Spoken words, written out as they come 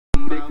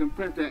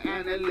Compress the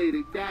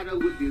analytic data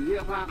with your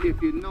hip-hop.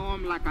 If you know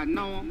them like I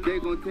know them, they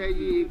gon' tell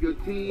you if your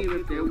team,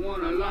 if they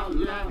want to loss,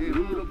 and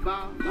who the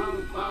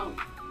ball.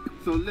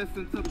 So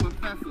listen to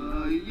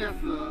Professor, yes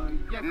sir,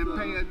 and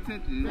pay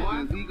attention,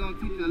 cause he gon'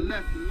 teach a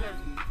lesson.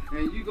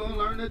 And you gon'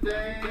 learn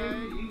today,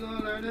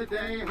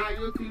 how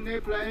your team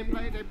they play,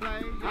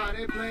 how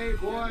they play,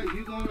 boy.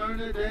 You gon' learn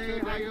today,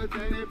 how your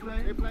team they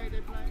play,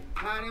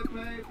 how they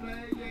play,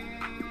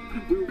 yeah.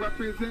 We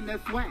represent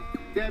that swag,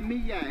 that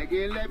MEAC,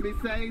 and let me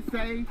say,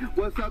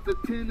 what's up to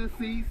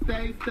Tennessee,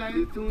 stay.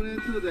 Tune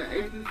into the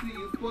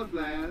HBCU Sports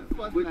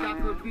Lab with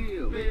Dr.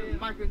 Cavil,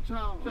 Mike and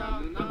Charles,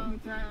 and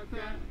I'm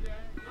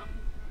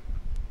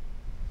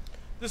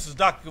This is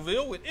Dr.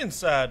 Cavil with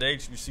Inside the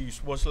HBCU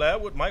Sports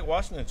Lab with Mike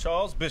Washington and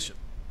Charles Bishop,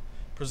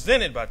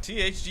 presented by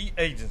THG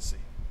Agency.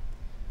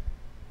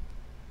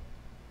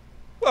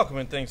 Welcome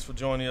and thanks for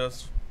joining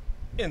us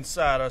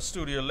inside our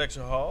studio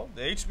lecture hall,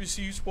 the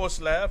HBCU Sports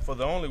Lab, for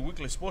the only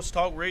weekly sports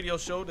talk radio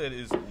show that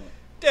is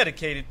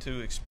dedicated to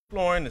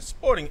exploring the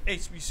sporting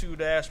HBCU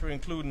diaspora,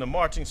 including the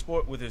marching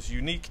sport with its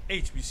unique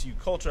HBCU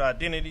culture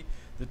identity,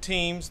 the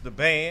teams, the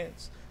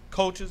bands,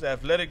 coaches,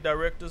 athletic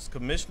directors,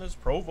 commissioners,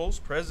 provosts,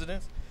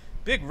 presidents,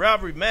 big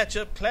rivalry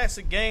matchup,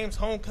 classic games,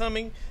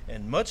 homecoming,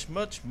 and much,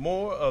 much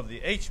more of the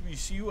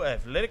HBCU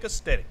athletic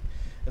aesthetic.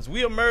 As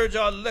we emerge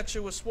our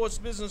lecture with sports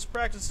business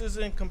practices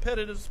in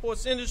competitive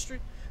sports industry,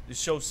 this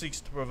show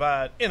seeks to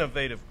provide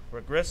innovative,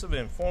 progressive,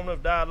 and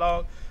informative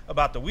dialogue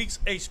about the week's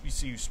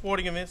HBCU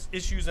sporting events,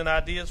 issues, and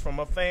ideas from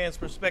a fan's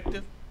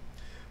perspective.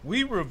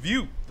 We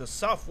review the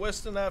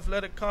Southwestern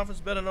Athletic Conference,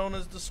 better known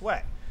as the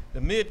SWAC,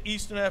 the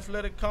Mid-Eastern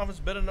Athletic Conference,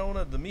 better known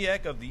as the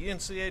MEAC of the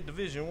NCAA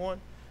Division I,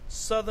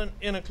 Southern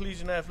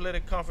Intercollegiate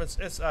Athletic Conference,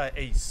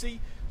 SIAC,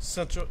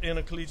 Central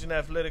Intercollegiate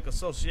Athletic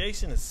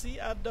Association, the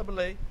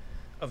CIAA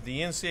of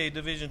the NCAA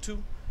Division II,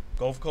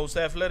 Gulf Coast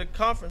Athletic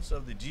Conference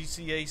of the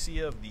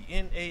GCAC of the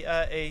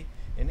NAIA,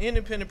 and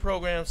independent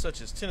programs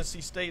such as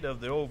Tennessee State of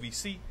the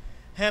OVC,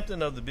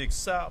 Hampton of the Big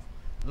South,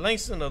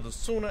 Langston of the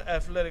Sooner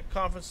Athletic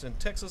Conference, and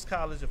Texas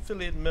College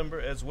affiliate member,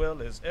 as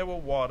well as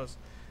Edward Waters,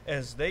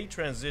 as they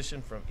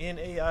transition from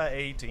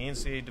NAIA to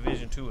NCAA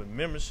Division II and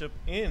membership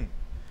in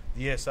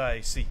the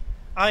SIAC.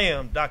 I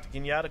am Dr.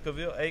 Kenyatta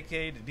Cavil,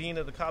 a.k.a. the Dean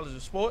of the College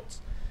of Sports.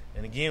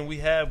 And again, we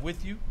have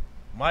with you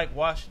Mike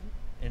Washington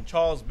and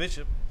Charles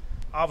Bishop.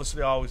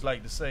 Obviously, I always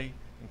like to say,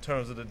 in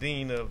terms of the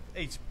Dean of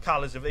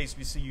College of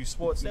HBCU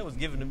Sports, that was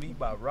given to me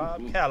by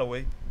Rob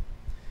Calloway.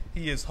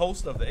 He is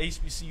host of the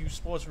HBCU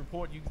Sports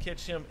Report. You can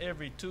catch him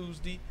every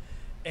Tuesday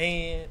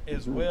and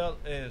as well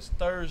as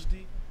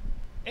Thursday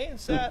and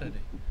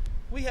Saturday.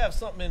 We have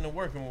something in the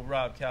working with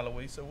Rob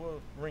Calloway, so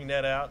we'll bring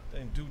that out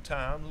in due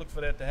time. Look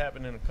for that to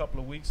happen in a couple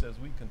of weeks as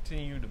we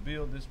continue to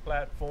build this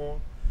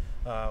platform.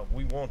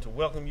 We want to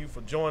welcome you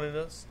for joining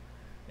us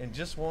and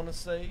just want to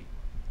say,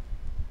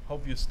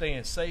 hope you're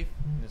staying safe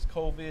in this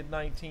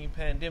COVID-19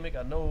 pandemic.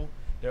 I know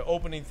they're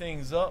opening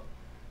things up,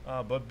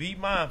 but be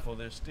mindful.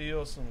 There's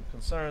still some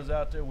concerns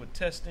out there with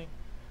testing.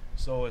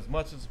 So as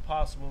much as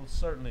possible,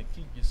 certainly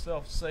keep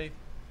yourself safe.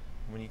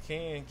 When you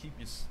can, keep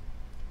your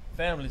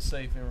family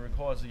safe in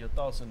regards to your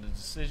thoughts and the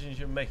decisions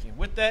you're making.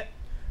 With that,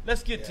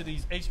 let's get to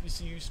these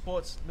HBCU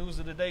sports news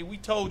of the day. We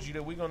told you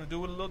that we're going to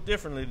do it a little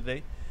differently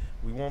today.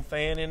 We want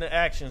fan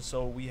interaction,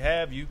 so we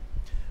have you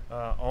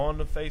on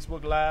the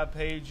Facebook Live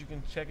page. You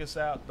can check us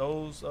out.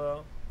 Those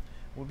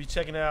we'll be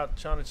checking out,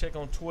 trying to check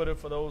on Twitter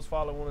for those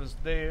following us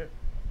there,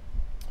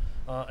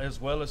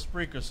 as well as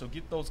Spreaker. So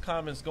get those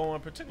comments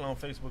going, particularly on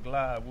Facebook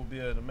Live. We'll be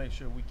able to make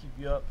sure we keep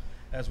you up.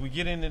 As we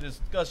get into this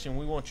discussion,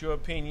 we want your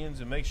opinions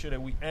and make sure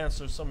that we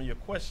answer some of your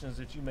questions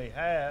that you may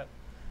have.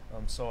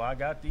 So I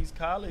got these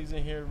colleagues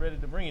in here ready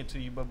to bring it to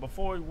you. But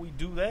before we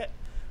do that,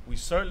 we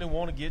certainly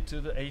want to get to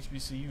the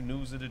HBCU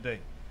news of the day.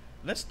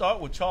 Let's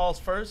start with Charles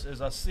first,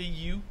 as I see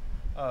you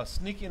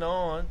sneaking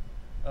on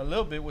a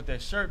little bit with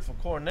that shirt for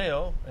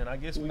Cornell. And I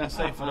guess we can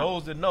say for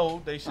those that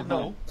know, they should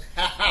know.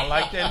 I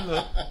like that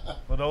look.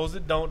 For those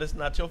that don't, that's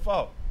not your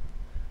fault.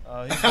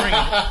 He's bringing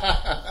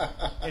it.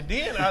 And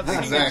then I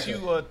see that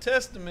you are a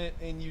testament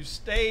and you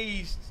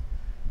staged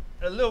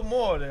a little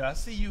more there. I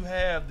see you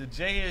have the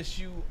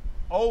JSU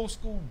old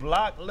school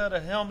block letter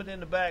helmet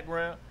in the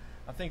background.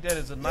 I think that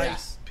is a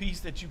nice piece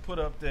that you put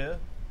up there.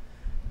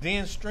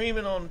 Then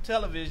streaming on the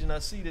television, I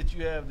see that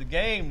you have the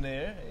game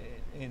there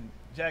in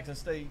Jackson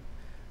State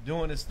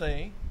doing its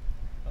thing.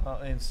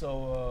 And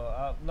so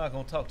I'm not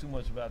going to talk too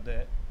much about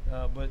that.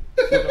 But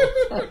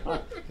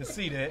you can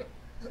see that.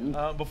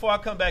 Before I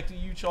come back to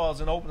you, Charles,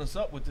 and open us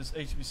up with this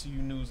HBCU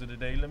news of the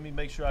day, let me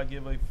make sure I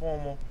give a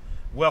formal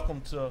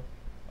welcome to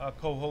our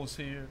co-hosts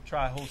here,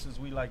 tri-hosts as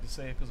we like to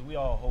say it, because we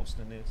all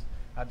hosting this.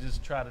 I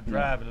just try to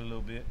drive it a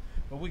little bit.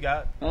 But we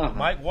got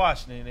Mike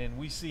Washington, and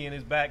we see in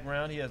his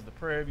background he has the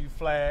Prairie View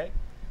flag.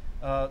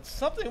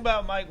 Something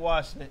about Mike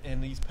Washington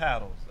and these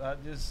paddles. I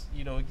just,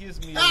 it gives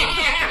me a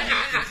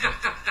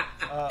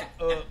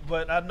little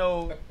but I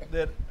know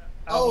that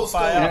Alpha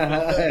Phi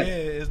Alpha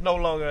is no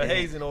longer a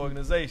hazing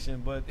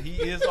organization, but he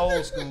is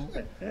old school.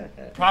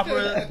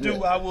 Proper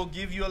due, I will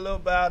give you a little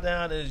bow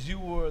down, as you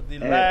were the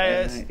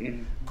last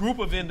group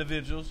of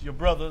individuals, your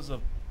brothers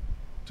of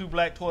 2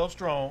 Black 12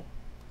 Strong,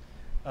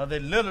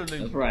 that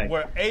literally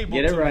were able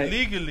to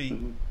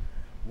legally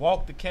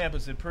walk the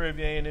campus at Prairie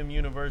View A&M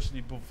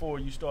University before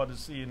you started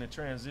seeing the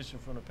transition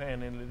from the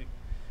Panhandle.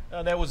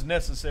 That was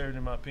necessary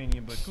in my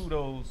opinion, but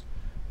kudos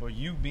for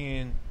you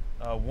being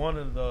one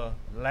of the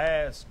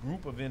last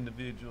group of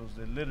individuals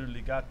that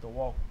literally got to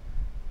walk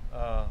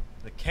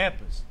the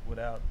campus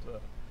without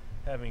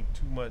having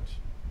too much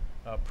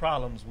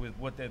problems with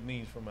what that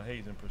means from a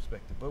hazing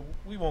perspective. But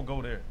we won't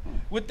go there.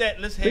 With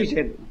that, let's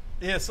head.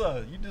 Yes,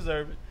 sir. You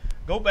deserve it.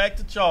 Go back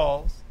to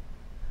Charles,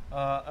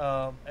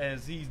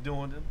 as he's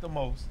doing it the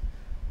most.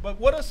 But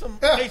what are some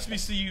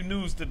HBCU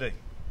news today?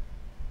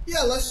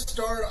 Yeah, let's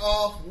start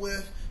off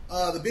with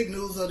the big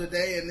news of the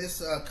day, and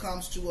this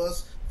comes to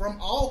us from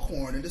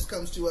Alcorn, and this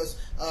comes to us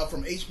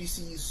from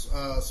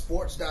HBCU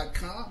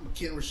Sports.com,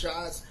 Ken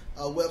Rashad's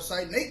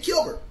website. Nate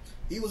Kilbert,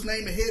 he was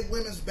named the head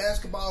women's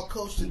basketball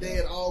coach today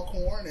at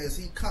Alcorn as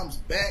he comes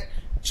back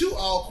to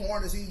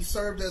Alcorn, as he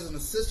served as an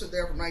assistant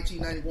there from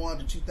 1991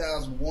 to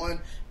 2001.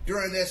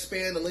 During that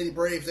span, the Lady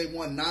Braves, they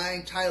won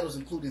 9 titles,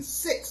 including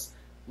 6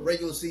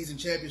 regular season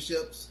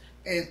championships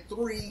and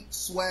 3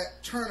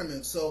 SWAC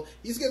tournaments. So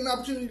he's getting an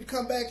opportunity to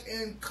come back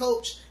and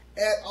coach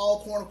at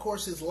Alcorn. Of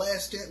course, his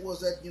last stint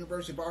was at the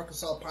University of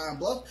Arkansas Pine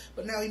Bluff,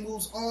 but now he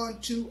moves on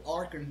to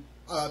Alcorn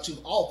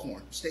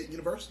State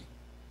University.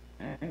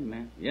 Hey,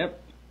 man. Yep.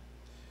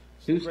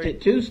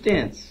 Two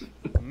stints.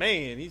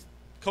 Man, he's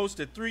coached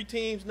at 3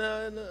 teams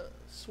now in the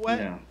SWAC.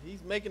 Yeah.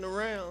 He's making the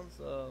rounds.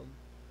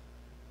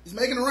 He's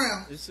making a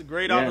round. It's a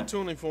great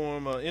opportunity for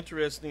him.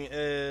 Interesting,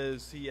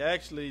 as he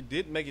actually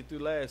didn't make it through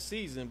last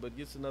season, but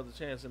gets another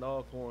chance in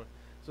Alcorn.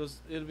 So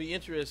it'll be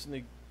interesting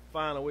to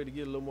find a way to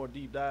get a little more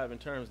deep dive in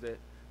terms that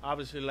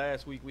obviously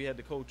last week we had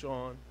the coach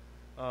on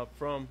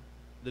from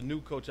the new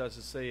coach, I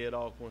should say, at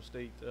Alcorn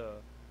State,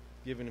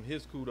 giving him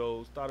his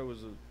kudos. Thought it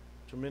was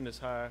a tremendous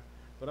hire.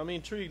 But I'm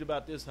intrigued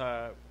about this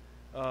hire.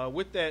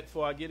 With that,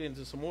 before I get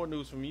into some more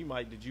news from you,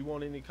 Mike, did you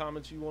want any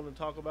comments you want to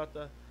talk about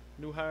the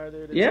new hire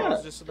there?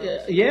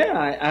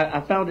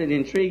 I found it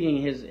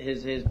intriguing,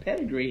 his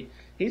pedigree.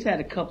 He's had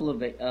a couple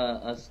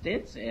of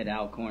stints at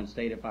Alcorn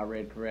State, if I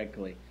read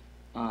correctly,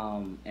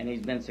 and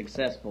he's been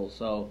successful.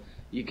 So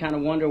you kind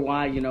of wonder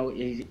why.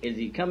 Is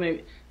he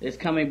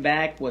coming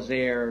back? Was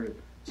there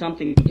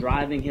something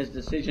driving his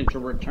decision to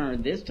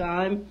return this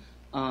time?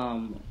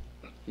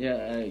 With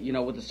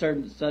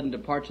a sudden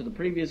departure of the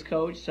previous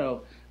coach.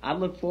 So I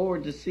look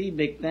forward to see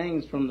big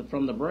things from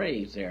the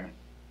Braves there.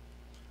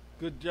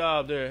 Good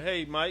job there.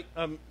 Hey, Mike,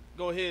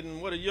 go ahead,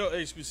 and what are your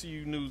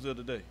HBCU news of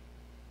the day?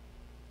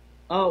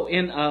 Oh,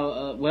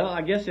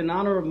 I guess in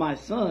honor of my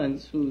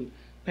sons who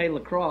play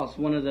lacrosse,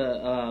 one of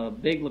the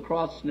big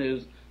lacrosse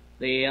news,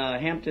 the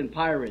Hampton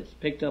Pirates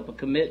picked up a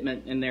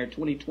commitment in their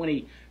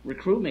 2020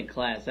 recruitment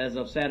class as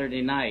of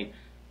Saturday night.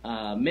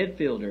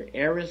 Midfielder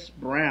Eris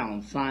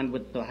Brown signed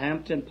with the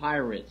Hampton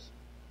Pirates.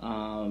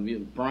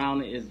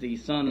 Brown is the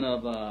son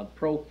of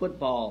pro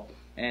football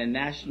and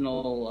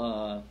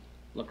national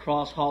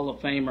lacrosse Hall of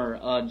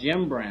Famer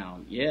Jim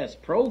Brown. Yes,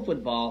 pro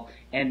football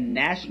and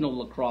national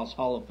lacrosse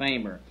Hall of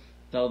Famer.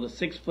 So the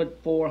 6'4",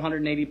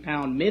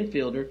 180-pound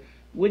midfielder,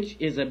 which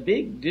is a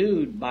big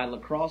dude by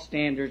lacrosse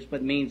standards,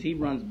 but means he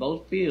runs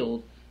both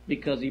fields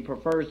because he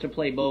prefers to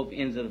play both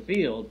ends of the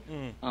field.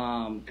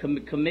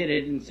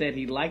 Committed and said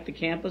he liked the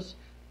campus,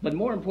 but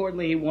more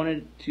importantly, he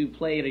wanted to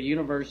play at a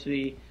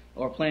university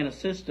or play in a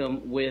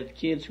system with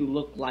kids who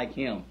look like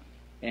him.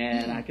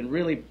 And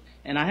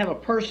I have a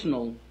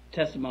personal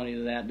testimony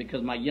to that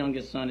because my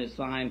youngest son is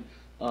signed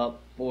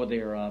up for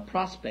their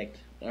prospect,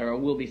 or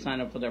will be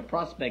signed up for their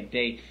prospect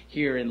day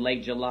here in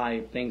late July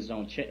if things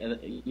don't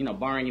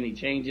barring any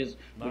changes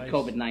with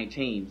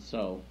COVID-19.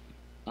 So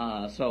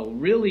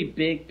really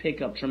big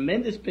pickup,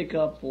 tremendous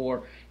pickup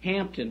for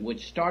Hampton,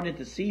 which started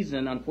the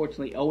season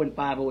unfortunately 0-5,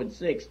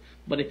 0-6.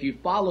 But if you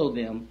follow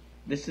them,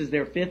 this is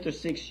their 5th or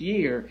 6th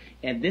year,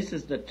 and this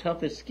is the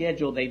toughest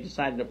schedule they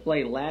decided to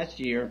play. Last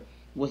year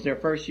was their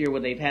first year where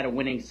they've had a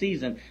winning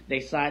season. They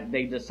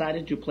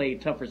decided to play a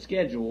tougher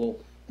schedule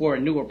for a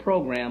newer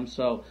program.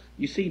 So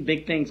you see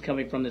big things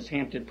coming from this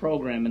Hampton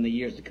program in the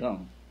years to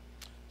come.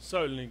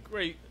 Certainly.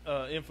 Great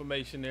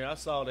information there. I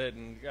saw that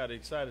and got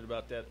excited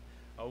about that.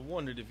 I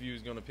wondered if you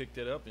was going to pick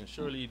that up, and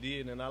surely you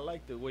did. And I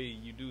like the way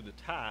you do the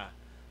tie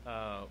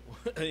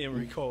in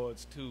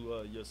regards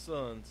to your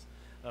sons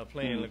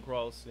playing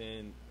lacrosse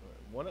and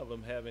one of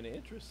them having an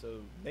interest. So,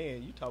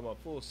 man, you talking about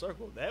full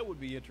circle. That would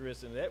be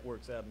interesting if that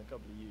works out in a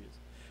couple of years.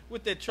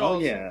 With that,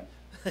 Charles. Oh, yeah.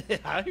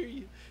 I hear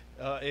you.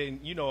 And,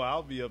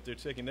 I'll be up there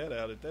checking that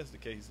out if that's the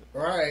case.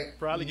 All right.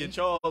 Probably get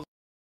Charles.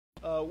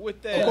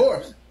 With that, of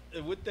course.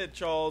 With that,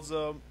 Charles,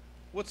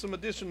 what's some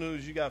additional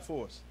news you got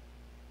for us?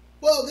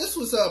 Well, this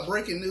was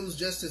breaking news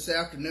just this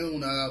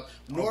afternoon.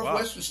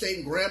 Northwestern State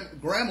and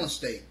Grambling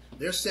State,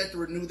 they're set to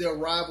renew their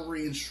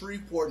rivalry in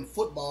Shreveport in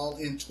football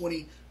in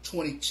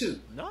 2022.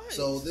 Nice.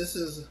 So this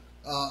is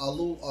a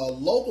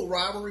local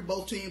rivalry.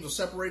 Both teams are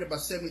separated by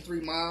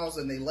 73 miles,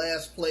 and they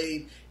last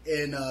played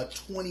in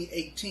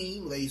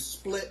 2018. They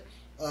split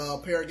a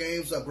pair of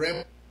games.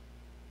 Grambling.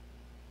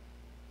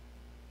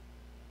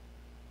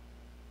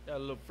 Got a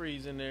little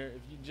freeze in there.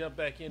 If you jump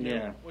back in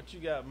there, what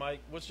you got, Mike?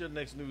 What's your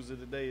next news of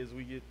the day as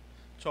we get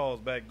Charles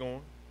back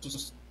going?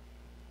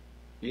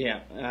 Yeah.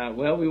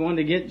 Well, we wanted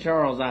to get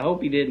Charles. I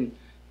hope he didn't.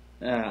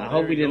 I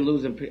hope we didn't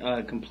lose him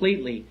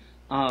completely.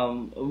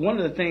 One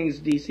of the things,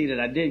 DC, that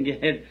I didn't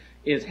get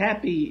is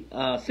Happy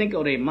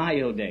Cinco de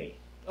Mayo Day.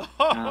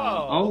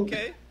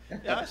 Okay.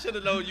 Yeah, I should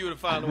have known you would have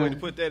found a way to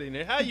put that in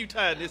there. How you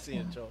tied this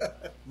in, Charles?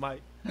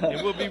 Mike.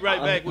 And we'll be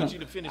right back with you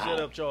to finish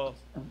that up, Charles.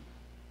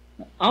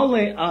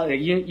 Only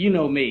you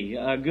know me,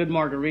 a good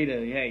margarita.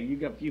 Hey,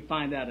 you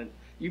find an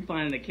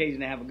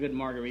occasion to have a good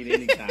margarita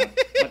anytime.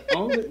 But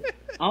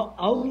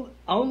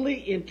only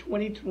in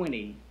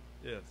 2020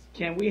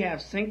 can we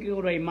have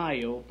Cinco de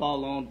Mayo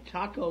fall on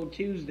Taco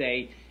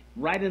Tuesday,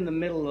 right in the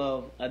middle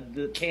of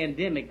the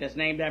pandemic that's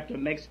named after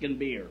Mexican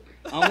beer.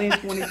 Only in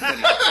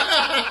 2020.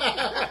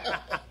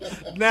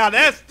 Now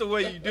that's the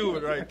way you do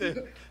it right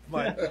there,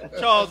 Mike.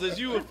 Charles, as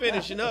you were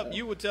finishing up,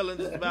 you were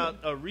telling us about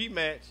a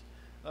rematch.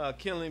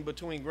 Killing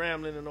between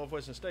Grambling and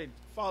Northwestern State.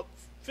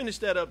 Finish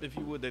that up if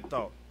you would, that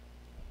thought.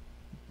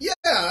 Yeah,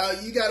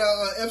 you got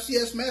a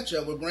FCS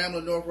matchup with Grambling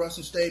and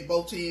Northwestern State.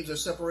 Both teams are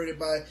separated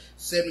by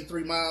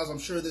 73 miles. I'm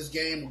sure this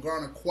game will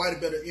garner quite a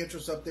bit of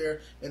interest up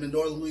there in the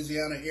northern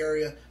Louisiana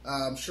area.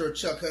 I'm sure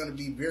Chuck Hunt would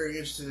be very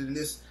interested in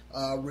this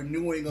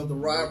renewing of the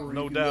rivalry.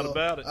 No doubt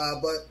about it.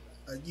 But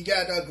you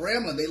got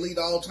Grambling. They lead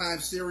the all-time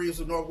series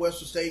with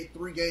Northwestern State,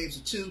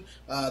 3-2.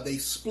 They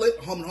split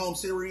home-and-home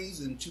series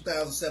in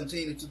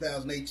 2017 and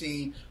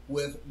 2018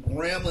 with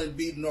Grambling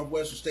beating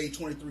Northwestern State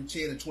 23-10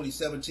 in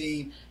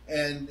 2017,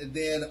 and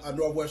then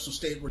Northwestern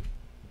State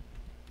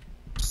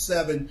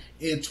 7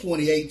 in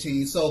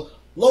 2018. So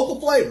local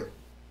flavor.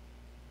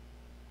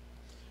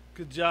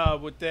 Good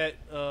job with that.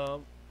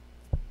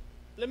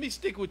 Let me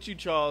stick with you,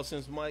 Charles,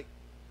 since Mike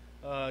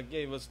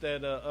gave us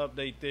that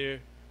update there.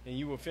 And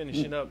you were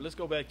finishing up. Let's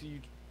go back to you,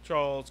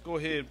 Charles. Go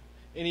ahead.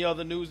 Any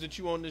other news that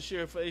you wanted to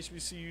share for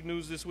HBCU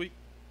News this week?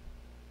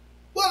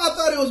 Well, I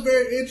thought it was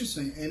very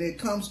interesting, and it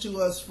comes to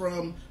us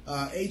from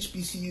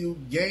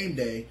HBCU Game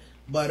Day.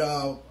 But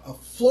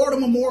Florida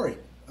Memorial,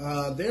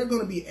 they're going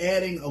to be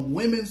adding a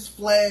women's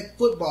flag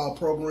football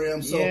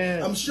program. So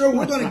I'm sure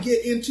we're going to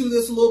get into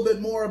this a little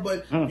bit more,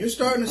 but you're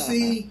starting to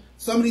see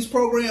some of these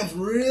programs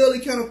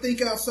really kind of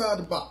think outside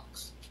the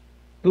box.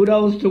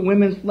 Kudos to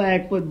women's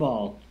flag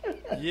football.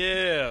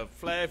 Yeah,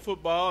 flag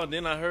football. And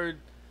then I heard,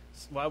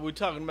 while we're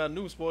talking about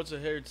new sports, I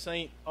heard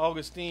St.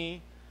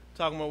 Augustine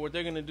talking about what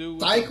they're going to do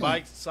with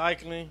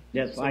cycling.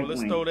 Yes, so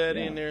let's throw that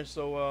in there.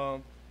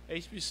 So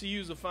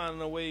HBCUs are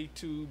finding a way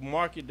to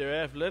market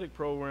their athletic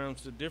programs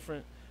to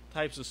different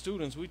types of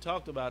students. We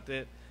talked about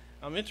that.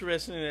 I'm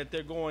interested in that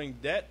they're going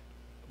that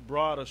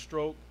broad a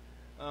stroke,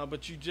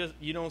 but you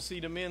don't see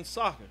the men's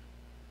soccer.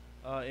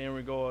 In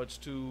regards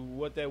to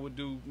what that would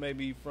do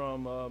maybe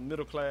from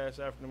middle-class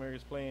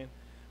African-Americans playing.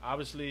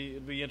 Obviously,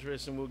 it'll be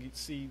interesting. We'll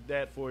see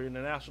that for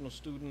international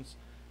students,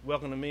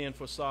 welcome them in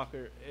for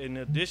soccer, in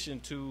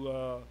addition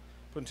to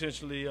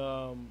potentially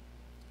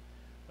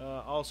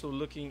also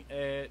looking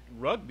at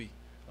rugby,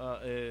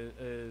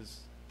 as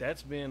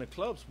that's been a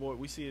club sport.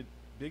 We see it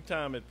big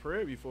time at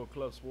Prairie View for a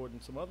club sport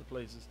and some other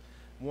places.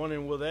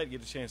 Wondering will that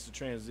get a chance to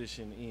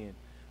transition in.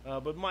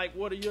 But, Mike,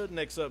 what are your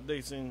next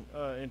updates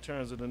in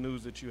terms of the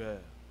news that you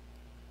have?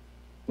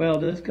 Well,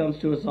 this comes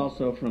to us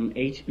also from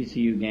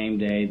HBCU Game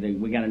Day.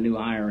 We got a new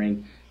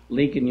hiring.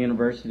 Lincoln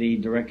University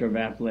Director of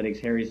Athletics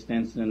Harry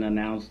Stinson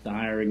announced the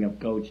hiring of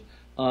Coach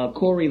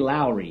Corey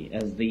Lowry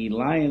as the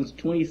Lions'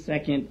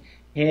 22nd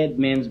head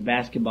men's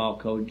basketball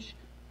coach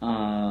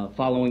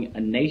following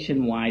a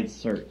nationwide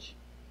search.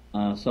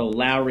 So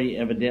Lowry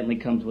evidently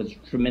comes with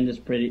tremendous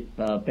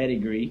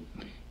pedigree.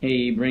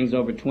 He brings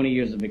over 20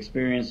 years of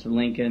experience to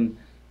Lincoln,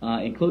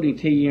 including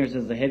 10 years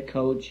as the head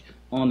coach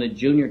on the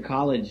junior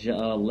college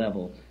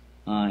level.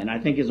 And I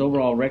think his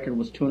overall record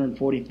was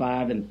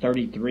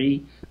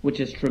 245-33, which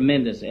is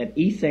tremendous at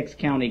Essex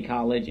County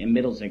College and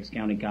Middlesex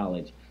County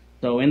College.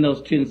 So in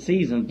those 2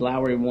 seasons,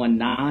 Lowry won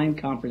 9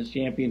 conference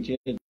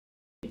championships,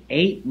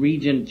 8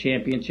 region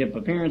championship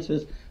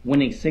appearances,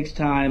 winning 6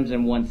 times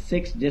and won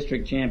 6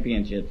 district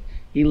championships.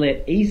 He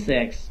led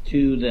Essex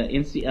to the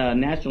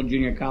National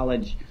Junior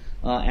College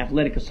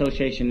Athletic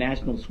Association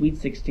National Sweet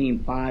 16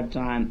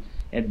 5-time,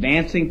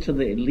 advancing to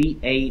the Elite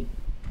 8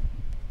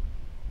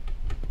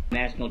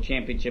 National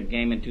Championship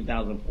game in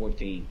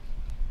 2014.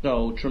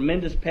 So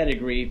tremendous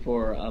pedigree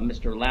for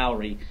Mr.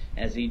 Lowry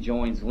as he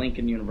joins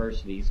Lincoln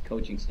University's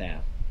coaching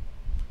staff.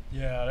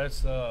 Yeah,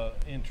 that's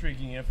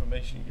intriguing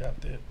information you got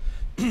there.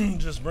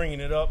 Just bringing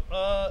it up.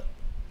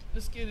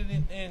 Let's get it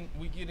in, and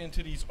we get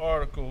into these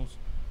articles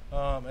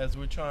as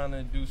we're trying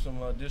to do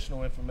some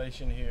additional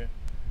information here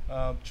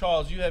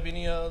Charles, you have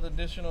any other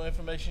additional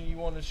information you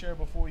want to share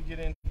before we get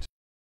into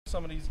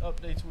some of these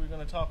updates we're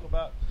going to talk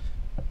about?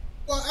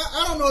 Well,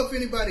 I don't know if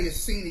anybody has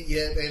seen it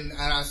yet, and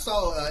I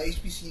saw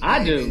HBCU.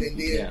 I do.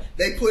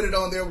 They put it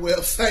on their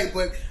website,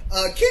 but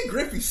Ken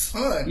Griffey's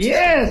son.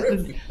 Yes.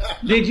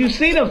 Did you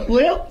see the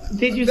flip?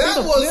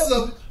 That was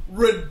some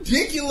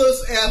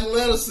ridiculous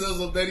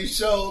athleticism that he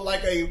showed,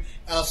 like a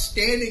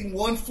standing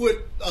 1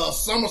 foot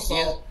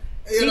somersault.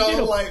 Yeah. You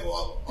know, like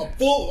a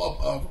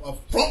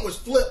frontwards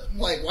flip. I'm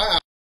like, wow.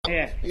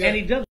 Yeah. And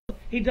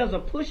he does a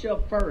push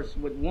up first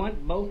with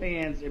both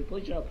hands and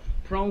push up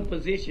prone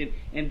position,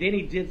 and then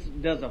he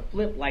does a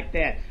flip like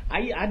that.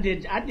 I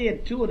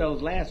did 2 of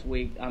those last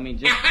week. I mean,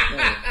 just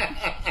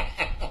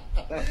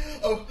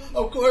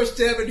of course,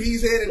 Tevin,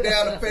 he's headed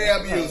down to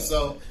FAMU,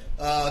 so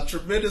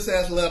tremendous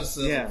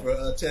athleticism for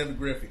Tevin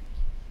Griffey.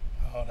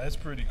 Oh, that's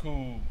pretty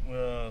cool.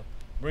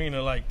 Bringing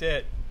it like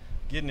that,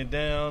 getting it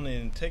down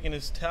and taking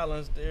his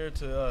talents there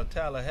to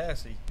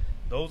Tallahassee.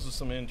 Those are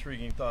some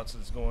intriguing thoughts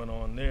that's going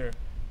on there in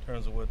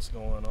terms of what's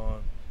going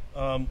on.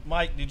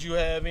 Mike, did you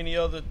have any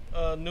other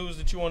news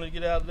that you wanted to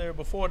get out there?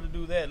 Before to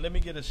do that, let me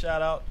get a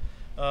shout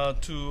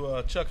out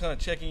to Chuck Hunt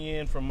checking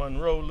in from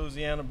Monroe,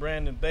 Louisiana.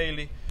 Brandon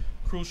Bailey,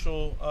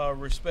 crucial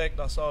respect.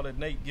 I saw that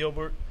Nate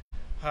Gilbert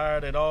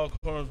hired at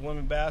Alcorn's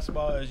women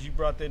basketball. As you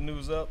brought that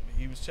news up,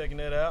 he was checking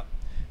that out.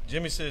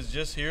 Jimmy says,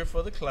 just here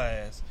for the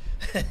class.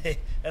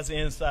 That's an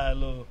inside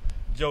little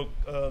joke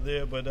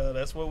there, but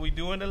that's what we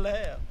do in the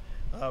lab.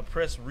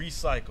 Press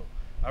recycle.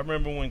 I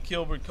remember when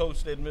Gilbert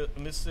coached at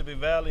Mississippi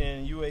Valley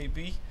and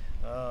UAB.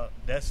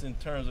 That's in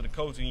terms of the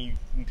coaching. You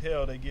can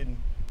tell they're getting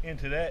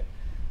into that.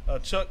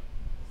 Chuck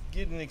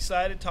getting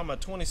excited, talking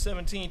about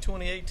 2017,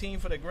 2018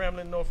 for the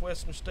Grambling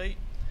Northwestern State.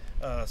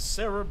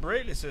 Sarah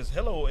Braley says,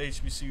 hello,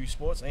 HBCU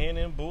Sports,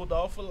 A&M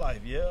Bulldog for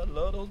life. Yeah, I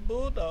love those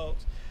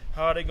Bulldogs.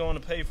 How are they going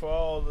to pay for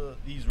all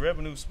these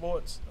revenue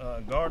sports?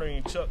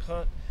 Garnering Chuck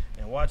Hunt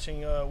and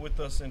watching with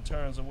us in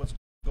terms of what's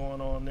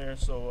going on there.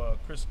 So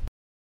Chris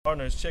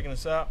Gardner is checking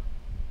us out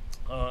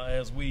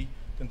as we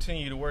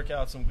continue to work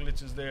out some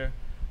glitches there.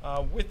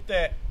 With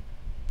that,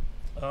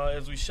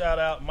 as we shout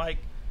out, Mike,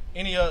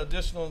 any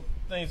additional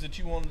things that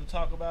you wanted to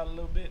talk about a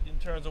little bit in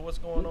terms of what's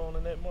going on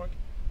in that market?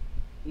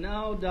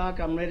 No, Doc,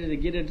 I'm ready to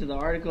get into the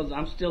articles.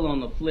 I'm still on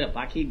the flip.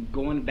 I keep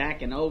going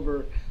back and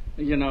over,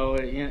 you know,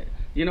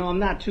 I'm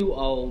not too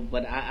old,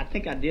 but I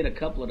think I did a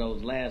couple of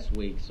those last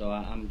week, so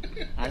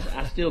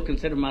I still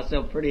consider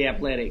myself pretty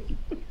athletic.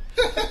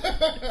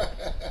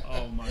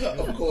 Oh my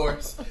goodness. Of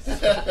course.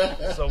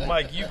 So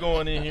Mike, you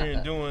going in here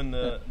and doing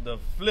the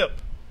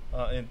flip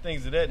and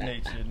things of that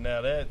nature.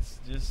 Now that's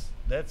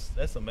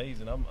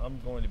amazing.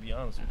 I'm going to be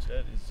honest with you.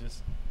 That is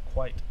just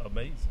quite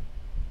amazing.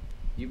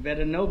 You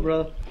better know,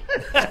 bro.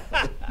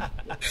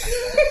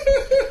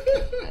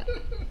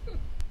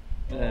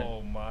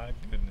 Oh my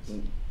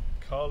goodness.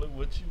 Call it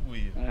what you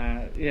will.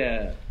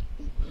 Yeah.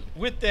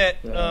 With that,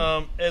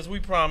 as we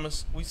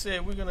promised, we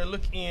said we're going to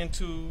look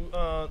into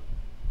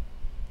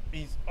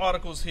these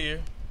articles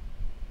here,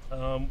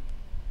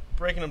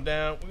 breaking them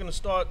down. We're going to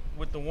start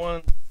with the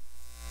one.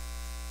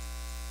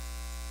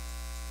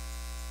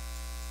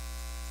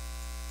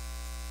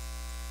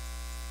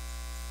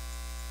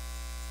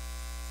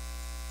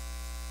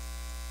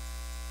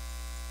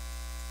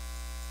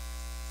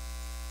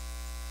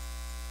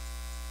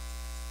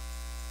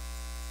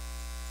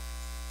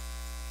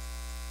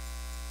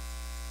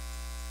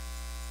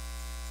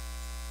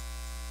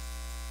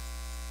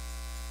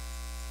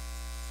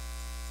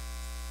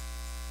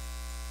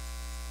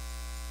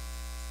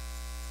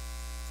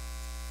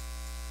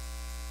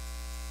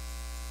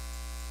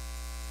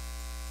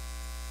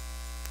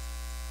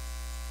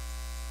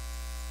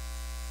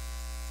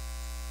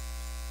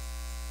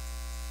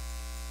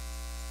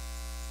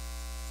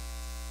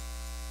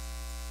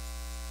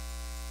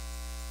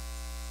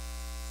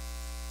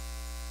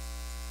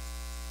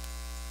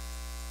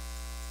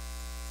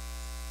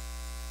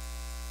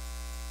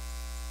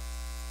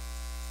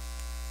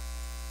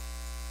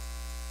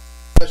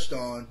 Touched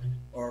on,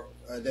 or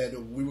that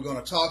we were going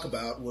to talk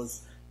about,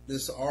 was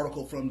this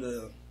article from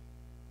the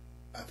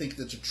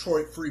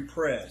Detroit Free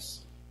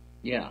Press.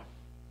 Yeah.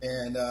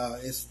 And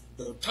it's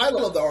the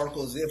title of the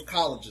article is "If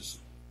Colleges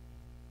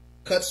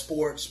Cut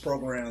Sports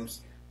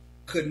Programs,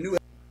 Could New..."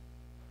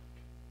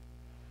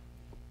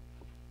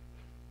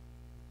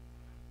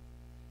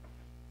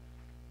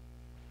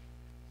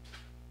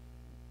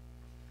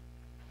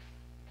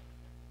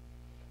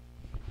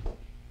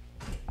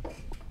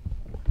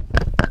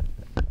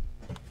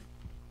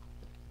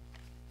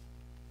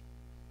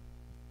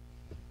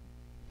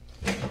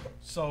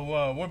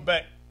 So we're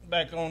back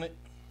on it.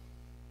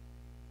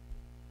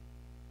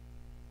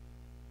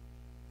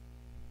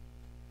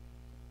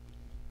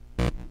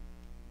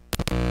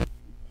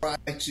 Try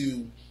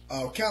to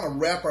kind of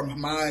wrap our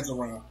minds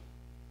around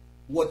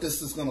what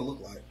this is going to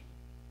look like.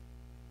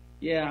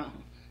 Yeah,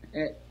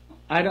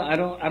 I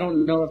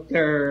don't know if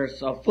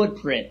there's a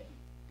footprint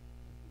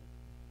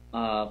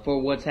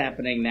for what's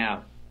happening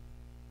now.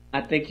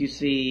 I think you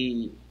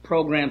see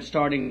programs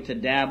starting to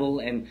dabble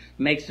and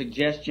make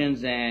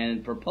suggestions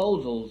and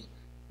proposals,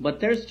 but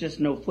there's just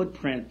no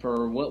footprint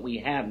for what we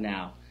have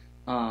now.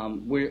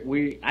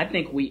 I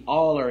think we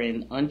all are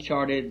in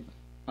uncharted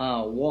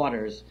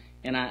waters,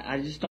 and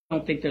I just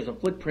don't think there's a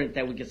footprint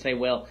that we can say,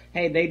 well,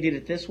 hey, they did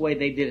it this way,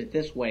 they did it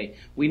this way.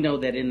 We know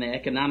that in the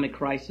economic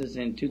crisis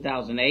in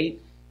 2008,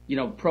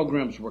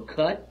 programs were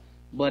cut,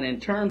 but in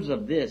terms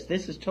of this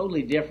is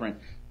totally different.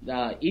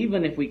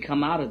 Even if we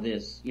come out of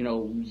this,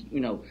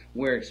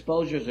 where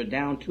exposures are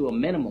down to a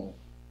minimal,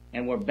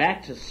 and we're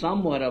back to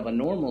somewhat of a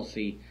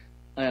normalcy,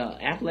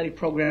 athletic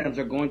programs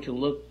are going to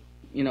look,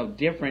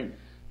 different,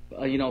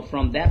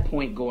 from that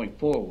point going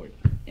forward,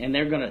 and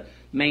they're going to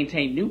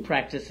maintain new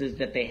practices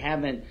that they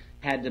haven't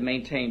had to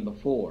maintain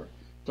before.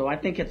 So I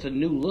think it's a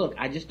new look.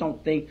 I just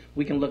don't think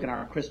we can look at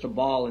our crystal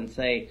ball and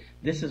say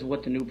this is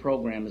what the new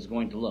program is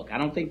going to look. I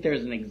don't think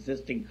there's an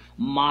existing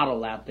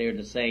model out there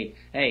to say,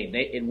 hey,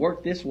 it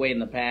worked this way in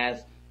the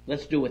past,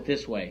 let's do it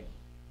this way.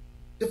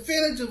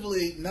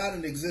 Definitively not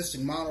an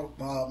existing model.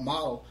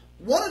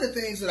 One of the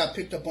things that I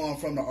picked up on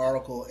from the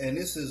article, and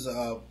this is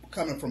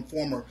coming from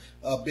former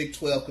Big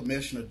 12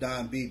 Commissioner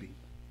Dan Beebe,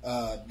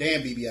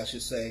 I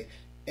should say,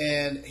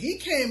 and he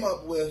came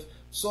up with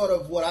sort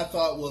of what I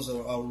thought was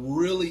a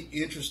really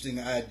interesting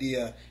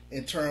idea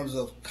in terms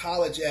of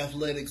college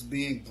athletics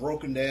being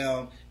broken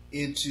down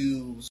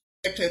into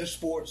spectator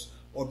sports,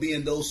 or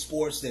being those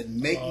sports that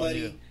make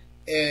money,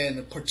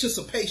 and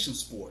participation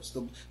sports,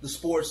 the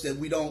sports that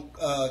we don't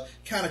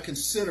kind of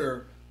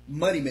consider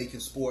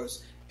money-making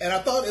sports. And I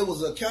thought it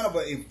was a kind of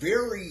a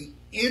very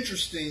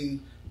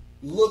interesting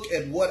look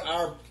at what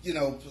our,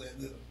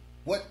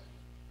 what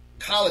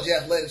college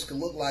athletics can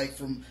look like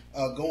from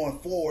going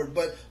forward.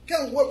 But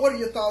kind of what are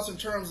your thoughts in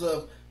terms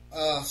of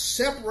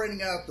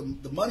separating out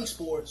the money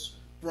sports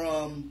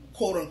from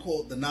quote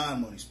unquote the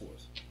non-money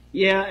sports?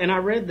 Yeah, and I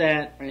read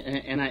that,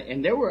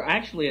 and there were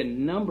actually a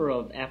number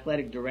of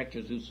athletic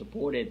directors who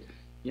supported,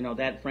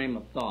 that frame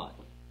of thought.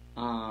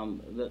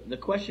 The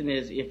question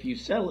is, if you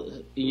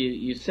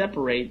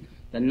separate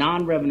the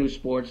non-revenue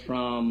sports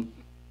from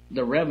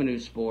the revenue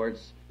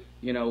sports,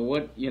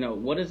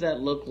 what does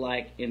that look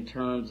like in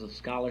terms of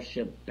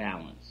scholarship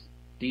balance?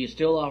 Do you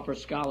still offer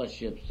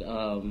scholarships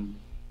to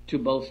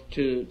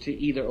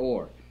either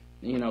or?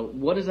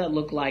 What does that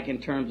look like in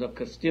terms of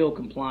still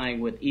complying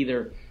with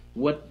either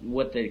what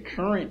the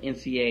current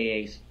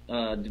NCAA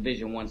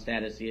Division I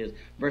status is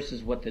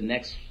versus what the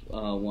next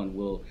one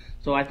will?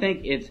 So I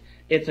think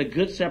it's a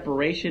good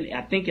separation.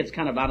 I think it's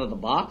kind of out of the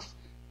box,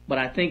 but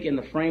I think in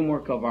the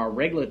framework of our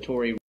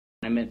regulatory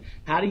environment,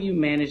 how do you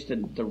manage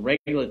the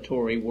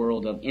regulatory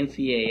world of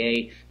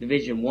NCAA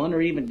Division I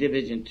or even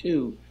Division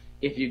II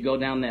if you go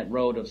down that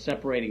road of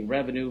separating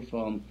revenue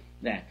from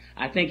that?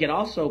 I think it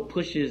also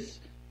pushes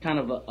kind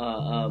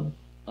of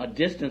a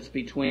distance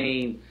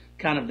between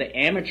kind of the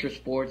amateur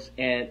sports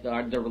and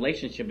the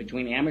relationship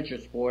between amateur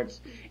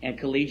sports and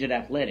collegiate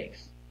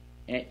athletics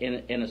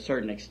in a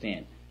certain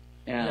extent.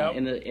 Yep.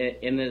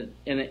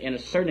 In a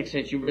certain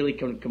extent, you really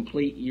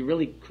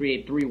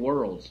create three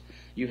worlds.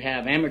 You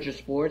have amateur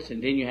sports,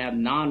 and then you have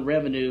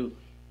non-revenue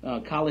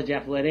college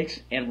athletics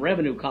and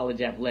revenue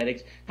college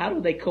athletics. How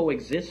do they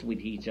coexist with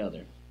each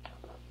other?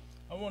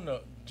 I want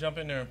to jump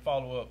in there and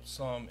follow up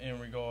some in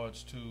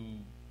regards to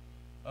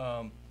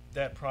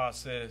that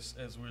process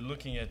as we're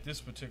looking at this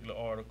particular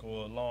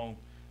article, along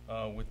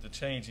with the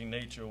changing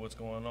nature of what's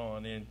going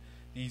on in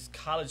these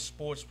college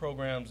sports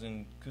programs,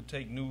 and could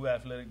take new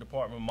athletic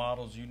department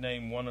models. You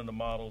name one of the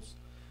models.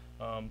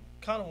 Kind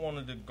of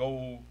wanted to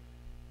go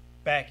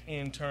back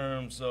in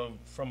terms of,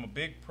 from a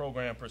big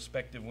program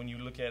perspective, when you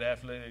look at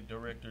athletic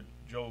director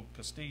Joe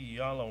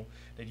Castigliano,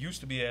 that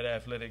used to be at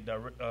athletic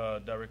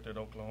director at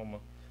Oklahoma,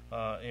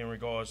 in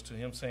regards to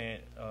him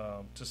saying,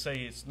 to say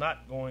it's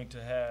not going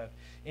to have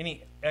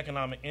any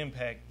economic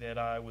impact, that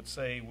I would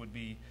say would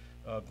be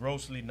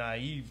grossly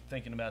naive,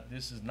 thinking about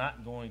this is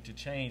not going to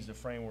change the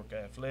framework of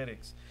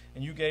athletics.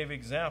 And you gave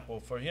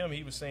example. For him,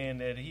 he was saying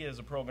that he has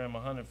a program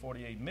of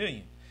 $148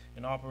 million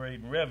in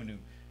operating revenue.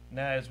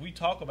 Now, as we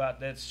talk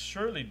about, that's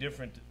surely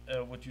different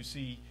what you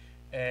see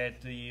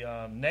at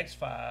the next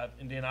five,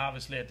 and then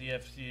obviously at the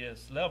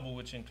FCS level,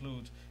 which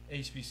includes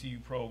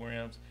HBCU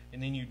programs,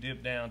 and then you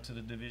dip down to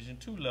the Division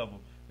II level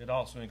that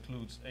also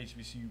includes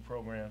HBCU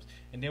programs,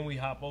 and then we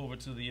hop over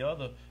to the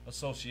other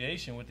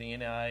association with the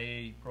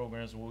NAIA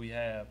programs, where we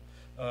have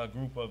a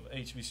group of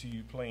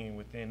HBCU playing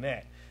within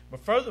that.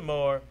 But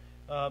furthermore,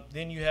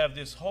 then you have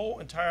this whole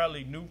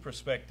entirely new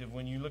perspective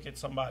when you look at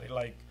somebody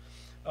like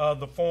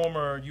the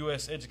former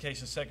U.S.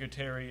 Education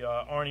Secretary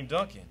Arne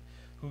Duncan,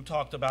 who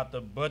talked about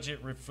the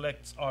budget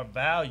reflects our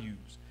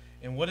values.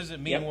 And what does it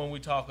mean when we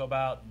talk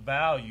about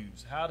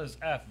values? How does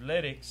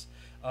athletics,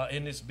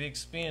 in this big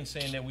spin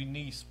saying that we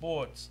need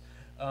sports,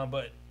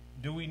 but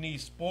do we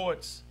need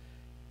sports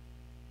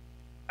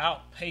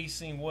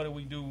outpacing what do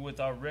we do with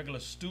our regular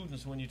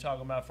students when you're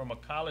talking about from a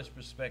college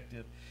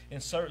perspective,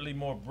 and certainly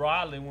more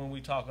broadly when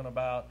we're talking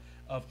about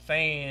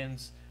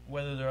fans,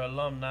 whether they're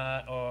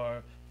alumni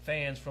or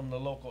fans from the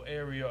local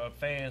area or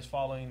fans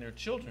following their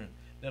children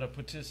that are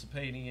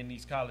participating in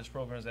these college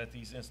programs at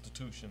these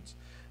institutions.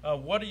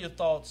 What are your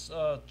thoughts,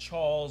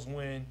 Charles,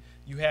 when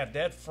you have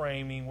that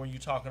framing, when you're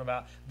talking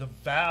about the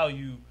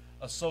value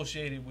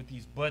associated with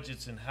these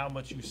budgets and how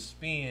much you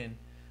spend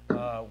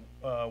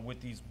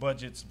with these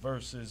budgets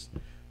versus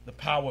the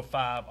Power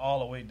Five all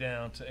the way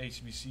down to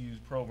HBCU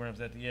programs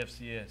at the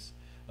FCS,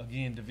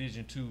 again,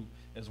 Division II,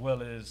 as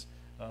well as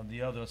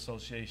the other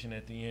association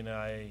at the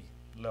NIA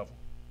level?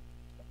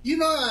 You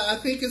know, I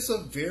think it's a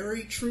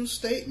very true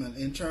statement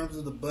in terms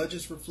of the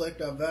budgets reflect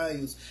our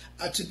values.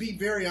 To be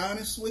very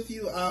honest with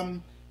you,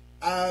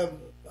 I've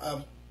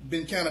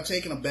been kind of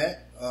taken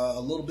aback,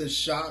 a little bit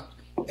shocked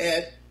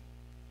at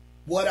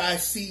what I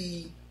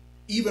see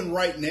even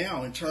right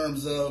now in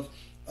terms of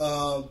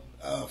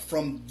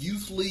from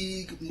youth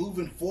league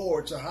moving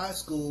forward to high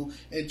school,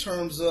 in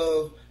terms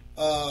of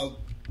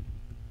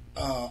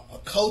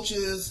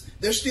coaches.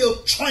 They're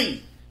still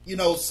training, you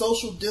know,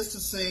 social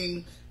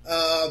distancing,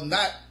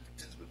 not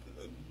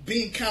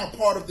being kind of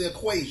part of the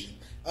equation.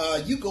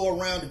 You go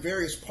around the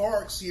various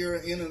parks here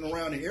in and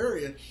around the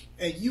area,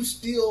 and you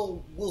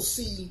still will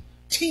see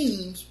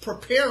teams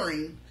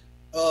preparing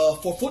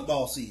for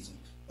football season.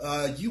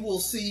 You will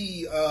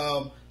see,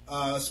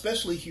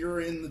 especially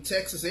here in the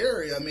Texas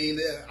area, I mean,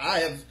 I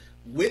have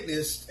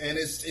witnessed, and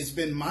it's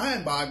been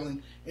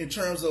mind-boggling in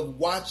terms of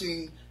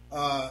watching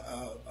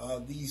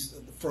these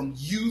from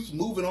youth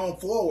moving on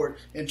forward,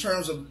 in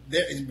terms of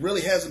there it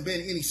really hasn't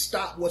been any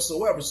stop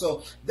whatsoever.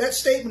 So that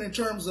statement in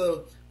terms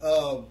of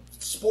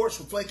sports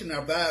reflecting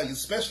our values,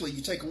 especially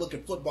you take a look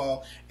at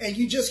football, and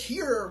you just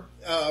hear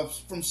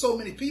from so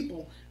many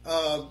people,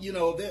 you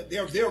know,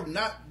 they're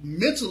not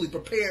mentally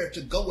prepared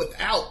to go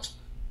without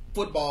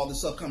football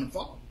this upcoming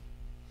fall.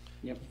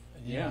 Yep.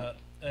 Yeah.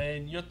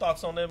 And your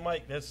thoughts on that,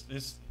 Mike? It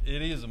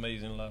is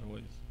amazing in a lot of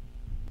ways.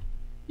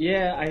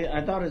 Yeah,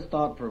 I thought it's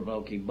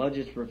thought-provoking.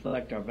 Budgets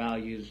reflect our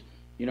values.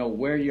 You know,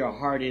 where your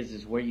heart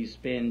is where you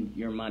spend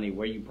your money,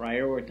 where you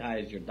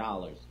prioritize your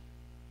dollars.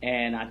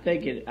 And I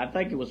think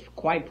it was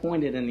quite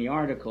pointed in the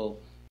article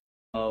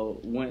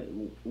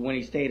when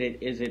he stated,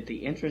 is it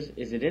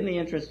in the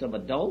interest of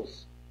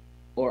adults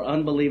or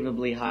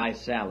unbelievably high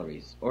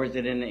salaries, or is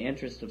it in the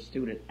interest of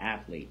student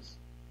athletes?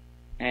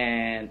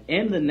 And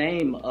in the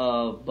name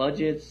of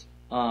budgets,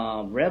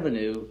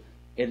 revenue,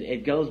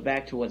 it goes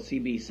back to what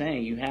CB's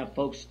saying. You have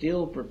folks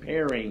still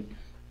preparing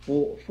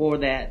for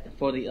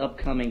the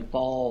upcoming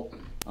fall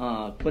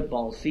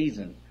football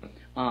season.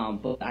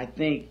 But I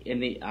think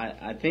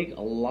I think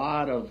a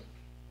lot of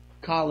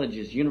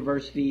colleges,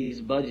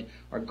 universities, budget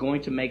are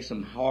going to make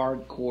some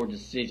hardcore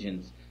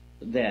decisions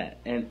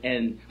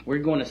and we're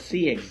going to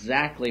see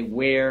exactly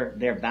where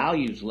their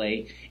values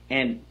lay.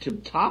 And to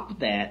top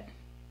that,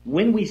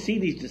 when we see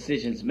these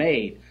decisions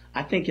made,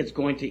 I think it's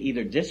going to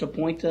either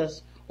disappoint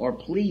us or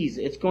please.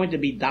 It's going to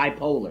be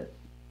dipolar,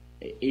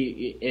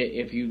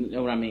 if you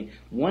know what I mean.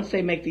 Once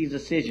they make these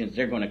decisions,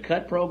 they're going to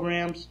cut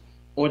programs,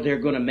 or they're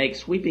going to make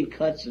sweeping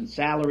cuts in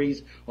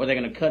salaries, or they're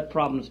going to cut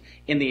problems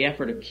in the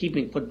effort of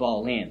keeping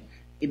football in.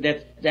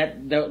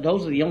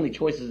 Those are the only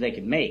choices they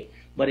can make.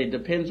 But it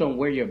depends on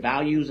where your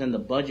values and the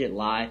budget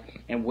lie,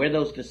 and where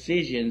those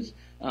decisions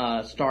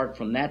start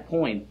from that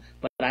point.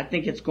 But I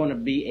think it's going to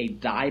be a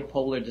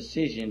dipolar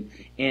decision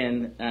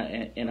in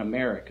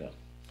America.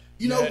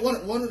 You know,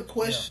 one of the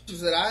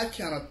questions that I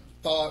kind of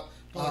thought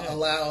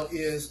aloud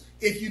is,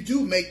 if you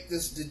do make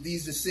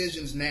these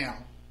decisions now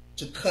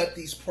to cut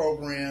these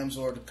programs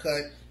or to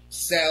cut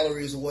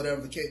salaries or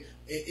whatever the case,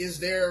 is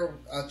there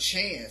a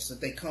chance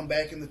that they come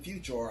back in the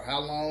future, or how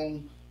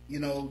long, you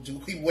know, do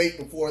we wait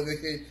before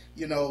they,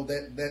 you know,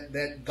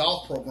 that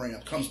golf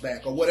program comes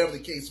back, or whatever the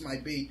case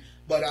might be?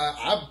 But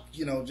I've,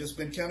 you know, just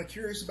been kind of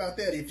curious about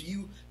that. If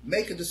you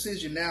make a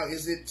decision now,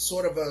 is it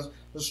sort of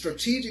a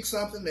strategic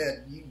something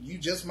that you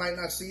just might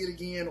not see it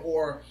again,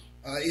 or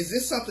is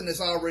this something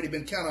that's already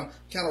been kind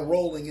of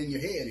rolling in your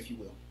head, if you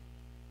will?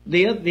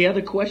 The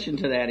other question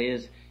to that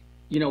is,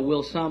 you know,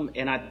 will some,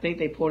 and I think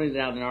they pointed it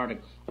out in an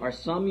article, are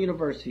some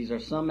universities or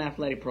some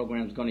athletic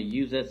programs going to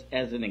use this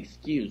as an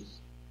excuse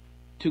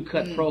to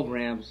cut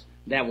programs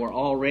that were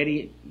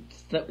already,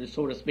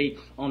 so to speak,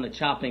 on the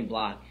chopping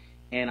block?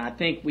 And I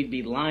think we'd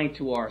be lying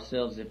to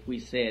ourselves if we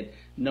said,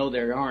 no,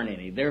 there aren't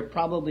any. There are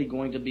probably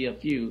going to be a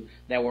few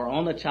that were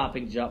on the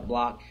chopping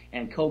block,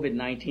 and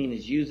COVID-19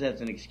 is used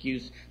as an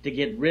excuse to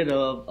get rid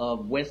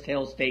of West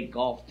Hill State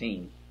golf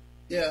team.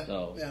 Yeah,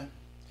 so,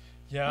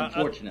 yeah.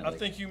 Unfortunately. I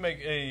think you make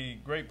a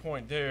great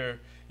point there.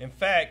 In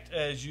fact,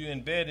 as you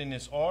embed in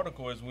this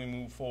article as we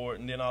move forward,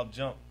 and then I'll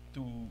jump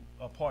through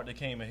a part that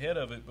came ahead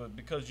of it, but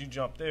because you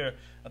jumped there,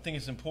 I think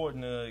it's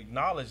important to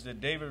acknowledge that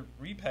David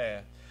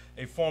Repath,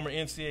 a former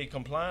NCAA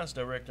compliance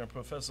director and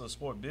professor of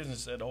sport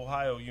business at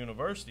Ohio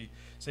University,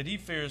 said he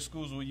fears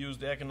schools will use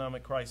the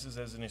economic crisis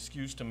as an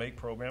excuse to make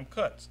program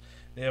cuts.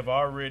 They have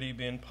already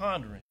been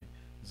pondering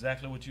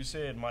exactly what you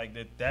said, Mike,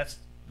 that's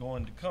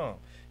going to come.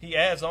 He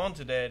adds on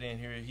to that in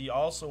here. He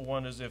also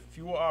wonders if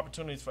fewer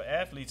opportunities for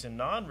athletes in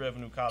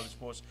non-revenue college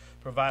sports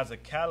provides a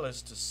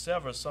catalyst to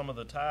sever some of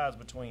the ties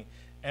between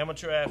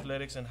amateur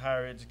athletics and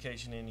higher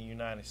education in the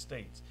United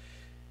States.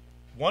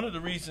 One of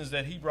the reasons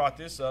that he brought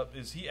this up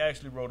is he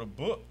actually wrote a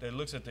book that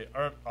looks at the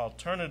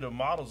alternative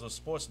models of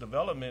sports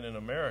development in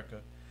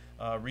America.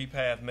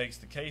 Repath makes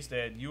the case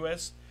that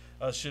U.S.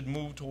 Should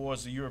move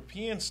towards the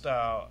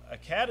European-style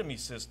academy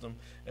system.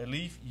 At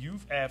least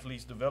youth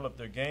athletes develop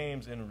their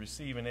games and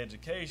receive an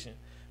education,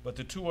 but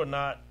the two are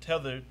not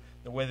tethered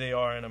the way they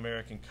are in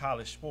American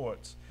college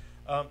sports.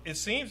 It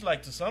seems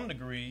like to some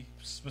degree,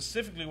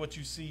 specifically what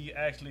you see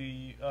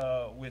actually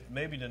with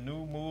maybe the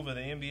new move of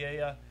the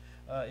NBA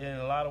in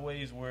a lot of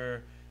ways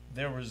where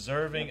they're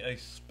reserving a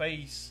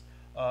space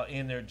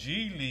in their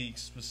G League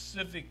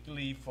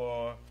specifically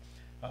for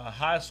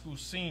high school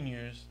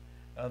seniors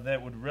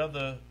that would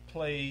rather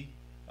play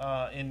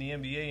in the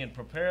NBA and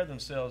prepare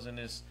themselves in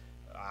this,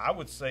 I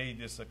would say,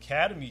 this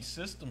academy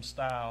system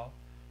style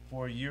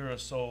for a year or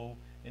so,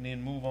 and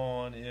then move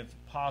on, if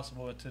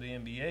possible, to the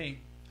NBA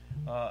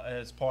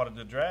as part of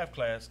the draft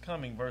class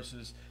coming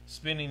versus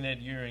spending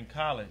that year in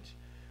college.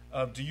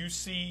 Do you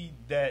see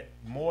that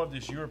more of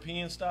this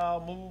European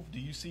style move? Do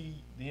you see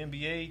the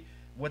NBA,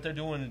 what they're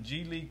doing in the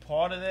G League,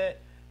 part of that,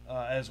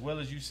 as well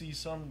as you see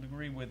some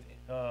degree with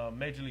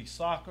Major League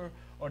Soccer?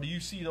 Or do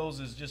you see those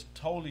as just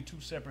totally two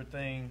separate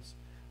things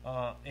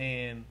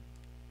and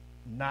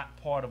not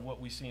part of what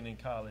we've seen in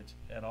college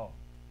at all?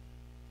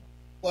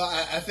 Well,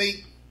 I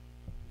think,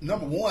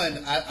 number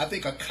one, I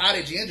think a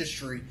cottage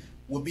industry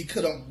will be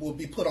put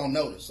on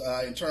notice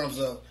in terms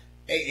of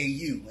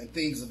AAU and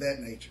things of that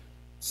nature.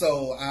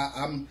 So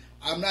I'm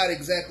not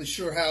exactly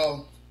sure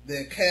how the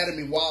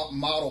academy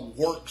model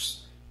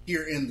works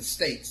here in the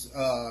States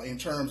in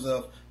terms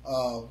of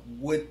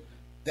with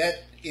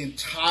that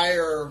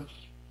entire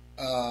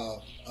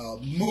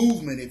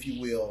movement, if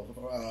you will,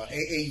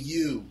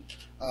 AAU,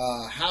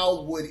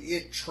 how would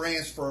it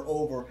transfer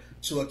over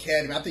to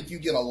academy? I think you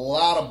get a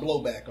lot of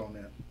blowback on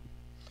that.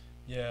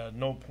 Yeah,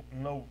 no,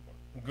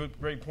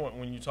 great point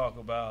when you talk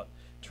about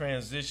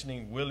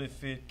transitioning. Will it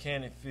fit?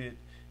 Can it fit?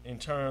 In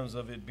terms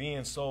of it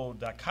being so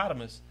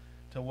dichotomous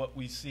to what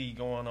we see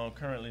going on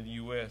currently in the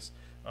U.S.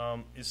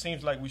 It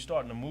seems like we're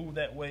starting to move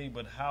that way,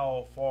 but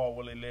how far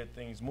will it let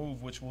things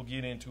move, which we'll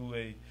get into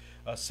a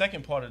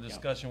second part of the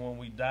discussion when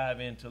we dive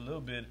into a little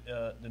bit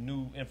the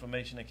new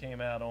information that came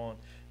out on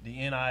the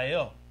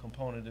NIL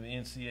component of the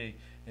NCAA,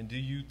 and do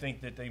you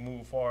think that they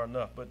move far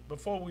enough? But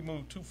before we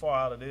move too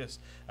far out of this,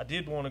 I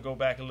did want to go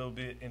back a little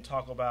bit and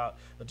talk about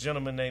a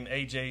gentleman named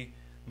A.J.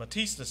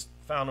 Matista,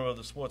 founder of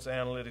the sports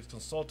analytics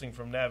consulting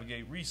from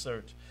Navigate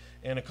Research,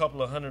 and a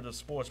couple of hundred of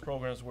sports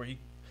programs where he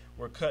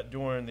were cut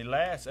during the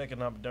last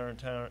economic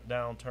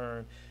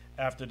downturn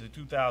after the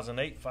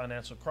 2008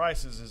 financial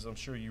crisis, as I'm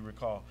sure you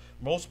recall.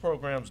 Most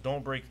programs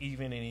don't break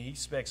even, and he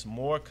expects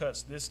more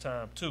cuts this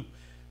time too.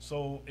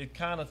 So it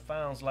kind of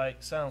sounds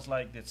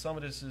like that some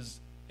of this is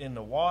in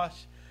the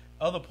wash.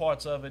 Other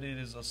parts of it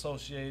is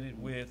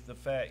associated with the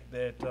fact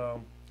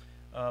that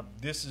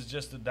this is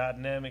just the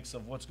dynamics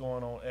of what's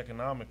going on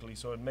economically.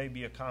 So it may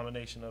be a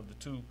combination of the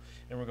two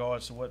in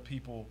regards to what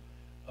people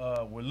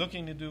were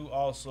looking to do,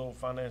 also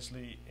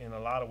financially in a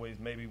lot of ways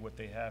maybe what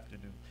they have to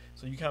do.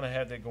 So you kind of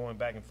have that going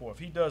back and forth.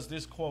 He does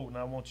this quote, and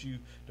I want you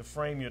to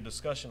frame your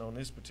discussion on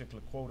this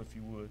particular quote if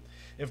you would.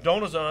 If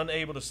donors are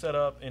unable to set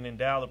up and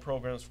endow the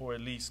programs for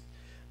at least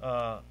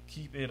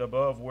keep it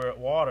above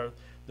water,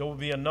 there will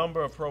be a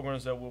number of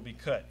programs that will be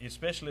cut,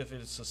 especially if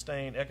it is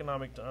sustained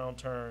economic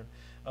downturn,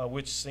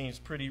 which seems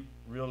pretty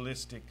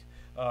realistic.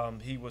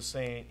 He was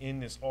saying in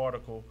this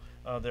article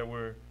that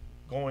we're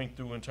going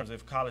through in terms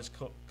of college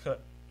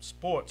cut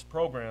sports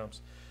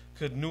programs,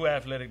 could new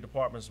athletic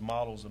departments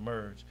models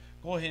emerge?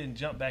 Go ahead and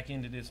jump back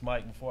into this,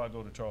 Mike, before I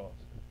go to Charles.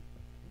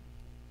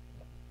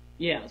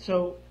 Yeah,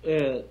 so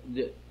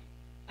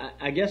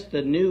I guess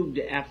the new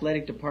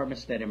athletic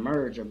departments that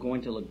emerge are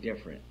going to look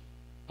different.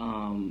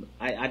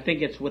 I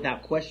think it's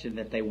without question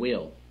that they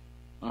will.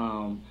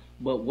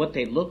 But what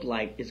they look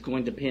like is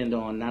going to depend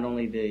on not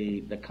only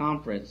the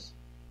conference,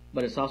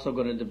 but it's also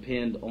going to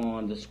depend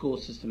on the school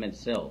system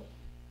itself.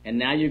 And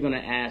now you're going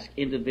to ask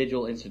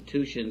individual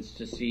institutions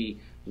to see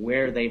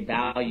where they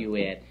value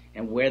it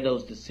and where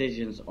those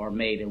decisions are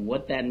made and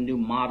what that new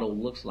model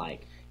looks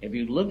like. If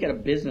you look at a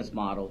business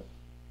model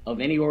of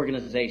any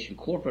organization,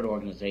 corporate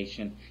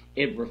organization,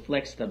 it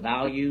reflects the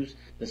values,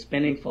 the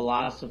spending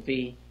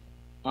philosophy,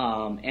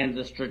 and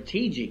the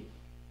strategic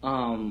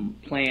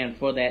plan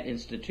for that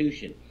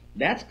institution.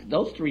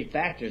 Those three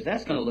factors.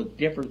 That's going to look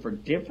different for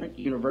different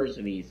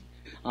universities.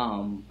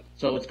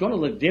 So it's going to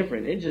look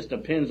different. It just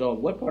depends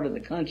on what part of the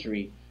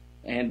country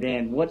and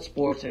then what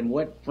sports and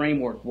what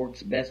framework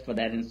works best for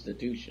that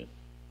institution.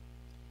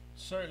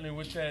 Certainly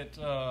with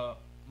that,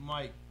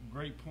 Mike,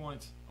 great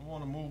points. I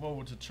want to move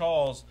over to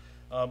Charles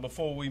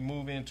before we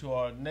move into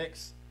our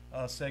next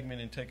segment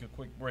and take a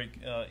quick break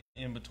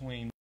in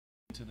between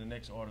to the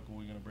next article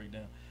we're going to break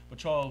down. But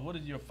Charles, what are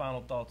your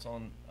final thoughts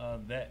on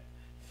that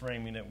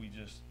framing that we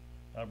just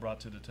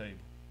brought to the table?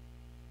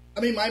 I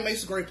mean, Mike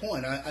makes a great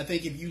point. I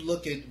think if you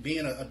look at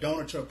being a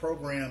donor to a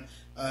program,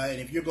 and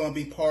if you're going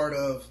to be part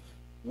of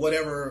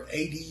whatever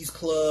AD's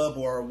club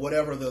or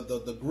whatever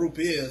the group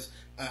is.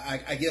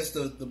 I guess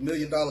the $1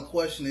 million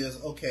question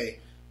is, okay,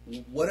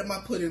 what am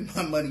I putting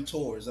my money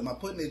towards? Am I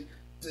putting it,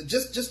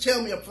 just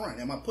tell me up front,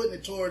 am I putting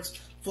it towards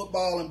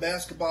football and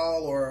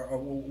basketball, or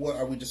what,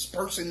 are we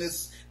dispersing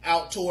this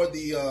out toward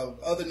the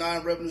other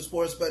non-revenue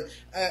sports? But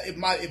if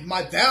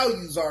my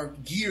values are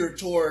geared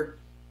toward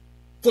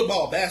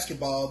football,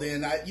 basketball,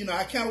 then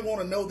I kind of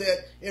want to know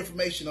that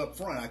information up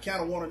front. I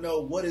kind of want to know,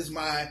 what is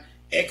my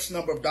X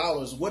number of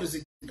dollars? What is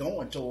it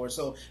going towards?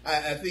 So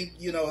I think,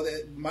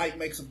 that Mike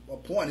makes a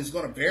point. It's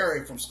going to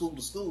vary from school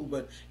to school,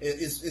 but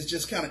it's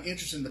just kind of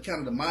interesting, the kind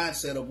of the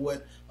mindset of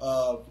what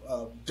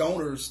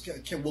donors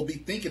will be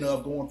thinking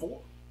of going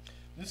forward.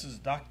 This is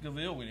Dr.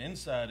 Cavil with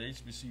Inside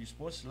HBCU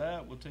Sports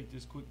Lab. We'll take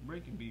this quick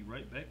break and be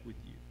right back with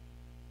you.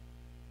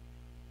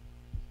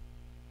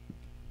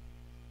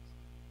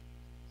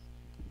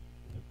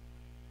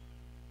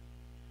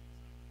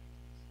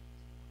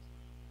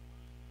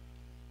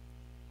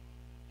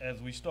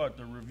 As we start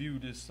to review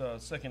this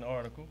second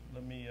article,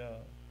 let me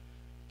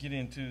get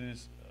into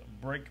this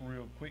break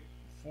real quick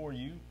for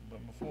you.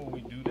 But before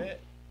we do that,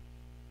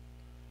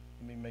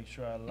 let me make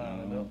sure I line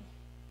it up.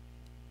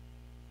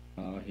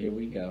 Oh, here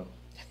we go.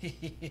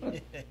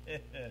 Here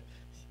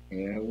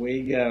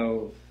we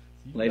go.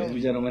 Ladies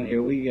and gentlemen,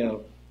 here we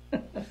go.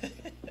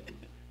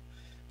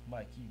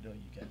 Mike, you know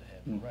you got to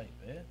have it right,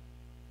 man.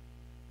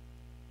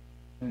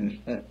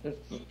 The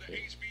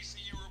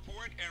HBCU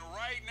report, and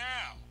right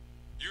now,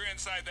 you're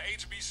inside the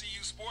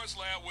HBCU Sports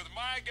Lab with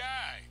my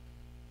guy.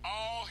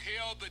 All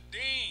hail the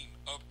dean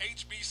of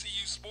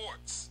HBCU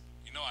Sports.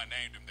 You know I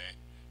named him that.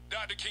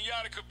 Dr.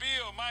 Kenyatta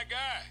Cavil, my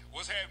guy.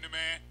 What's happening,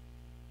 man?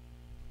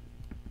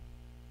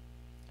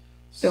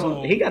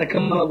 So he got to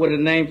come up with a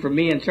name for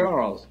me and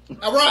Charles.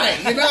 All right,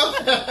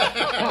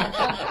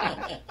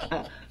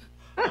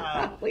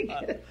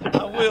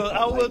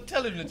 I will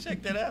tell him to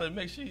check that out and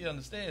make sure he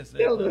understands that.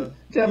 Tell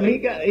him he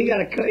got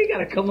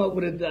to come up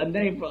with a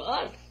name for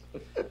us.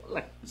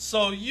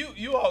 So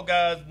you all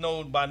guys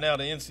know by now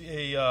the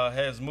NCAA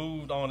has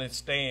moved on its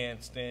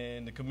stance,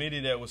 and the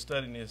committee that was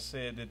studying this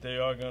said that they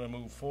are going to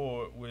move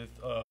forward with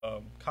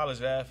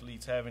college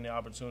athletes having the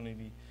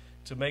opportunity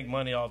to make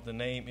money off the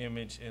name,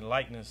 image, and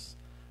likeness.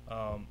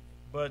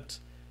 But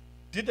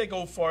did they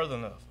go farther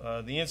enough?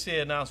 The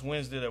NCAA announced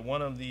Wednesday that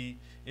one of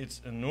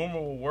its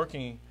innumerable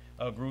working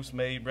groups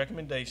made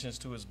recommendations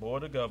to its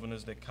board of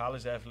governors that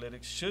college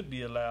athletics should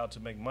be allowed to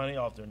make money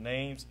off their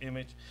names,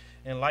 image,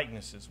 and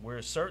likenesses, where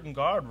certain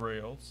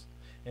guardrails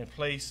in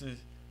place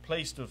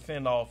to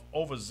fend off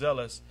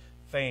overzealous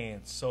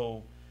fans.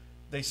 So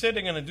they said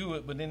they're going to do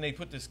it, but then they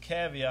put this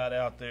caveat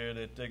out there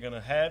that they're going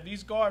to have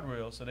these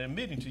guardrails. So they're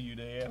admitting to you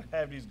they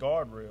have these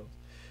guardrails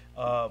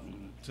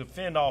to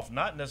fend off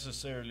not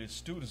necessarily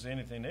students or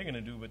anything they're going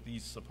to do, but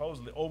these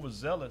supposedly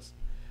overzealous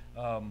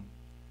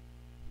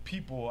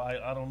people.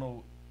 I don't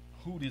know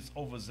who this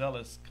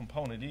overzealous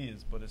component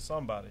is, but it's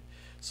somebody.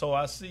 So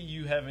I see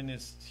you having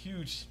this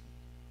huge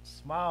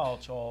smile,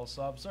 Charles,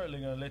 so I'm certainly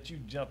going to let you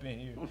jump in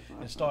here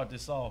and start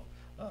this off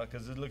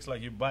because it looks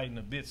like you're biting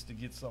the bits to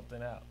get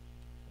something out.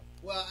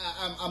 Well,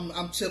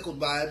 I'm tickled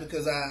by it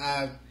because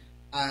I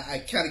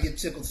kind of get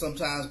tickled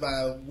sometimes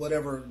by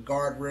whatever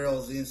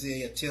guardrails the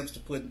NCAA attempts to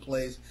put in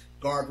place.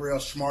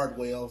 Guardrails,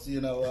 smartwells,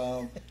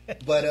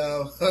 but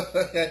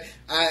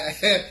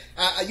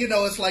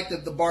it's like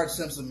the Bart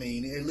Simpson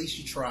meme. At least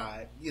you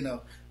tried,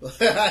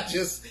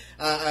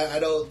 I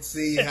don't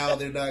see how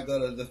they're not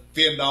going to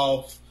fend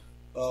off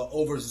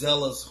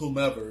overzealous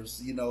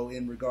whomevers,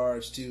 in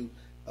regards to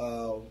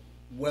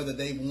whether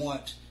they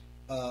want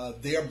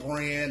their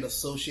brand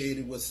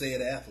associated with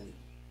said athlete.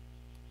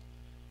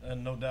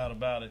 And no doubt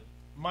about it.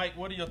 Mike,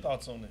 what are your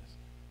thoughts on this?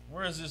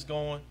 Where is this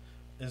going?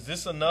 Is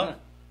this enough?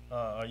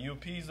 Are you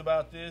appeased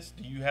about this?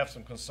 Do you have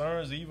some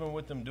concerns even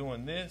with them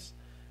doing this?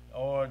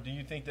 Or do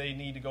you think they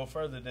need to go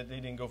further, that they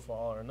didn't go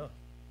far enough?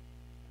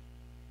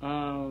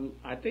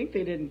 I think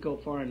they didn't go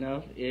far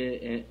enough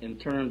in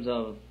terms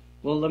of,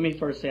 well, let me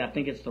first say I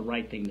think it's the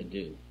right thing to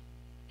do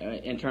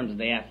in terms of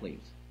the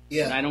athletes.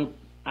 Yeah. But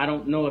I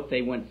don't know if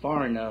they went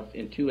far enough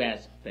in two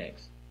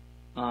aspects.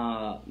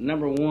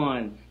 Number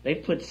one, they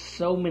put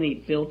so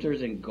many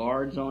filters and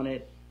guards on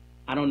it.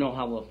 I don't know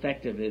how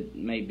effective it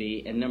may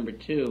be. And number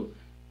two,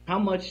 how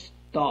much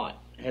thought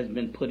has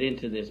been put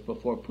into this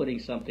before putting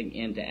something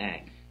into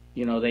act?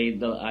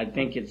 I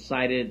think it's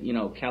cited,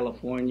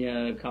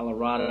 California,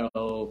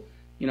 Colorado.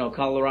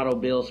 Colorado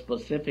bill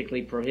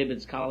specifically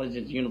prohibits colleges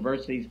and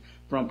universities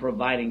from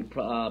providing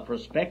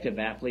prospective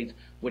athletes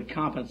with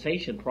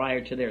compensation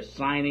prior to their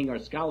signing or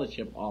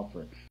scholarship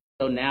offer.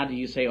 So now do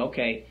you say,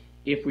 okay,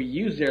 if we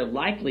use their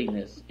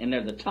likeliness and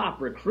they're the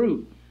top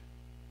recruit,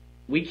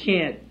 we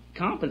can't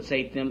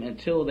compensate them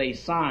until they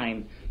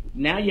sign.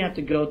 Now you have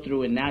to go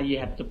through and now you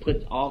have to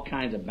put all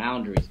kinds of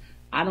boundaries.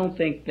 I don't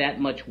think that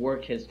much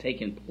work has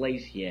taken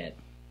place yet.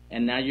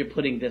 And now you're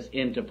putting this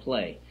into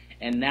play.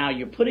 And now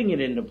you're putting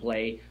it into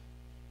play.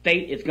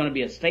 It's going to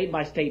be a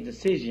state-by-state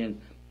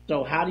decision.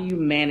 So how do you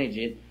manage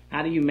it?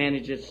 How do you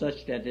manage it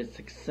such that it's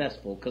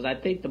successful? Because I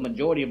think the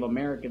majority of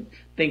Americans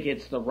think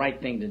it's the right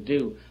thing to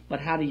do, but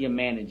how do you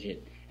manage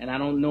it? And I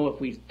don't know if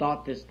we've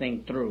thought this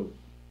thing through.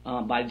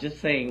 By just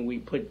saying we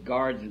put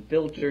guards and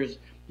filters,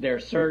 there are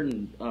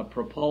certain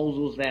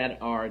proposals that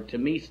are, to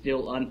me,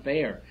 still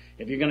unfair.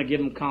 If you're going to give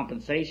them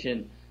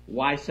compensation,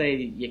 why say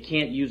you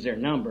can't use their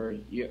number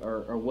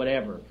or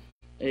whatever?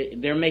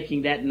 They're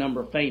making that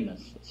number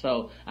famous.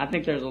 So I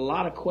think there's a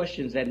lot of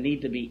questions that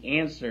need to be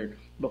answered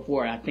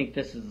before I think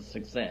this is a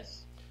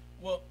success.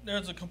 Well,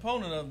 there's a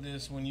component of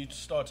this when you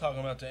start talking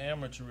about the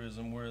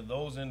amateurism, where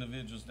those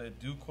individuals that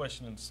do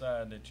question and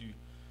decide that you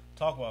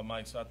talk about,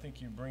 Mike. So I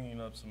think you're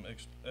bringing up some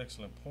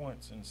excellent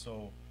points, and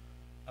so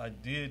I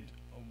did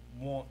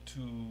want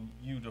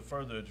you to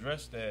further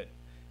address that.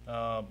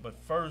 But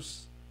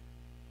first,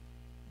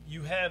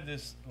 you have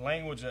this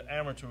language of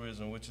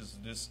amateurism, which is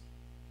this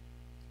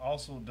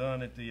also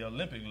done at the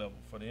Olympic level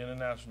for the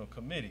International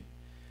Committee.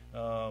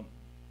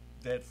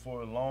 That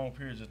for long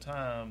periods of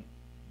time,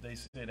 they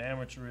said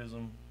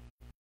amateurism,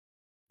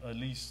 at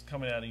least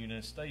coming out of the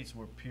United States,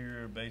 were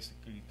pure,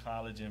 basically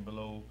college and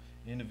below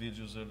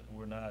individuals that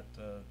were not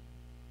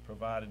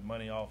provided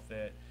money off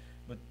that.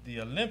 But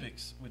the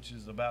Olympics, which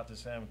is about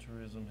this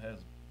amateurism, has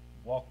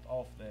walked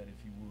off that,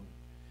 if you would.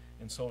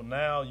 And so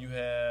now you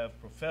have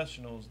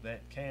professionals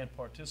that can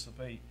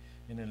participate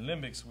in the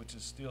Olympics, which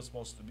is still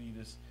supposed to be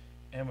this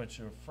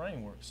amateur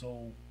framework.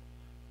 So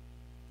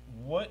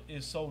what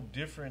is so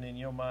different in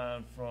your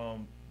mind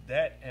from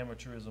that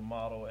amateurism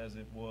model as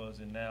it was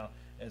and now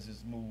as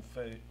it's moved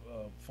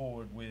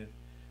forward with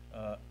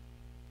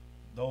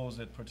those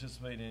that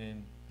participate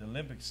in the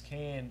Olympics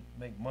can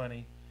make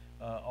money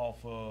off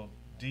of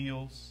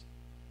deals,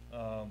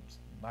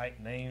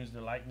 like names,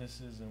 the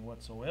likenesses, and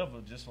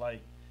whatsoever, just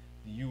like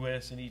the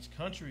U.S. and each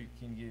country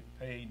can get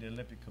paid the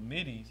Olympic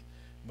committees,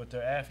 but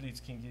their athletes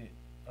can get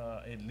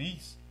at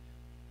least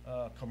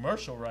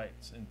commercial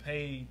rights and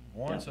paid,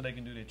 so they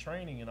can do their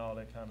training and all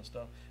that kind of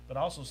stuff, but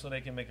also so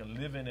they can make a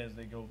living as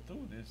they go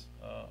through this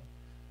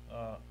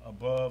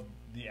above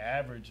the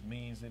average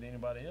means that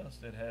anybody else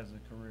that has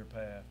a career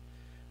path.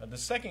 The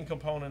second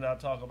component I'll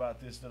talk about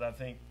this that I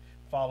think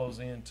follows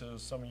into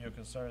some of your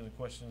concerns and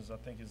questions I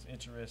think is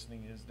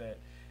interesting is that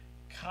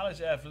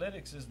college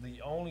athletics is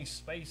the only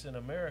space in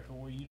America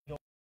where you don't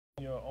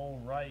own your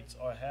own rights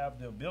or have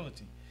the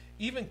ability.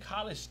 Even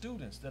college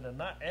students that are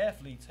not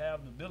athletes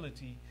have the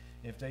ability,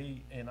 if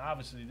they, and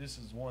obviously this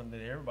is one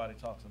that everybody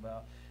talks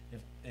about,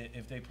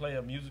 if they play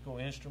a musical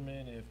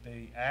instrument, if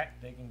they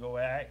act, they can go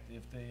act.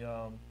 If they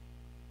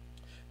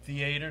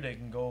theater, they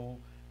can go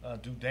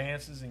do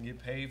dances and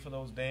get paid for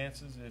those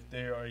dances. If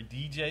they are a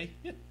DJ,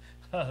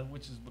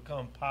 which has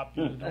become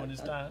popular during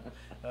this time,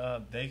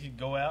 they could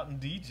go out and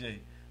DJ.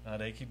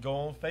 They could go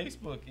on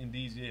Facebook and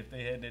DJ if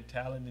they had that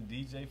talent and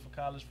DJ for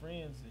college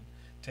friends and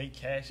take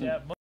cash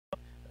out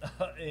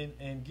money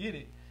and get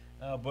it.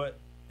 But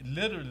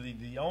literally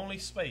the only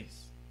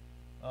space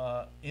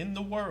in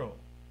the world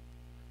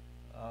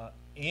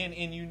and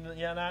in the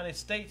United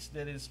States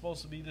that is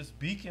supposed to be this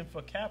beacon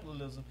for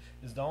capitalism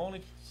is the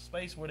only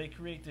space where they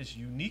create this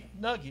unique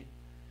nugget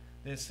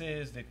that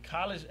says that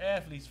college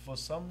athletes, for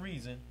some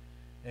reason,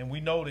 and we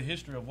know the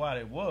history of why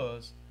it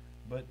was,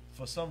 but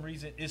for some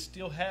reason it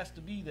still has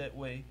to be that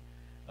way,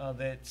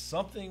 that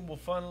something will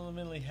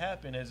fundamentally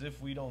happen, as if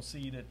we don't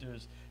see that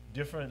there's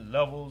different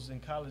levels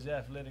in college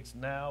athletics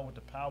now with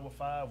the Power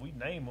 5, we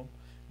name them,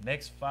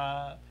 Next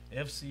 5,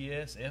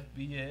 FCS,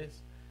 FBS,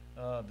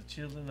 the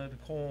Children of the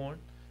Corn,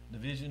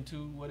 Division II,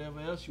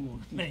 whatever else you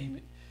want to name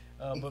it.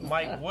 But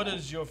Mike, what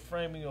is your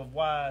framing of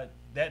why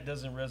that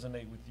doesn't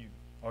resonate with you,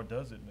 or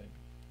does it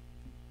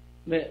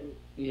maybe?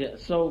 Yeah,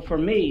 so for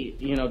me,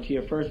 to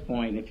your first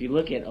point, if you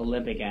look at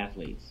Olympic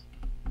athletes,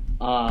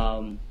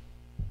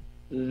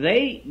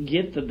 they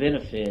get the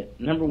benefit.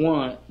 Number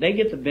one, they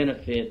get the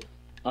benefit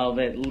of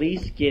at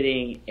least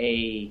getting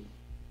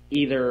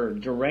either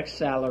direct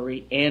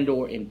salary and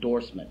or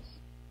endorsements.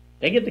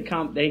 They get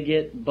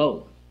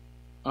both.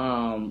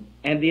 And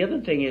the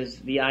other thing is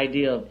the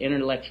idea of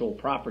intellectual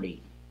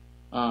property.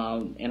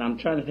 And I'm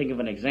trying to think of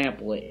an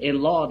example.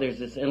 In law, there's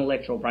this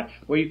intellectual property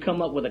where you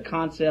come up with a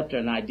concept or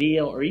an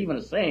idea or even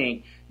a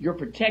saying, you're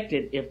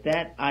protected if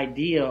that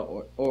idea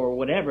or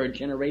whatever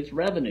generates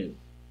revenue.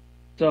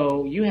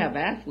 So you have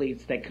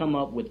athletes that come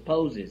up with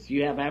poses.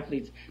 You have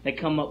athletes that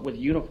come up with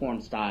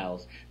uniform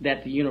styles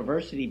that the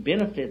university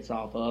benefits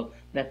off of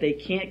that they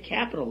can't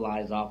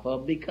capitalize off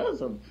of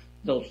because of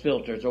those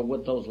filters or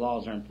what those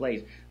laws are in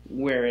place,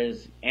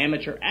 whereas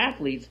amateur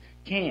athletes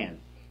can.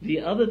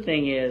 The other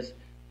thing is,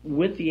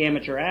 with the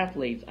amateur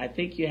athletes, I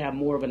think you have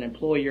more of an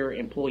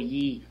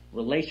employer-employee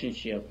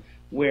relationship,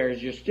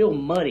 whereas you're still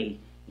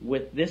muddy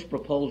with this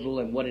proposal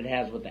and what it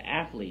has with the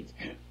athletes.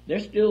 They're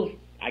still,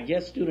 I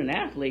guess, student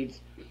athletes,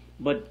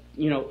 but,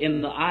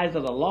 in the eyes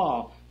of the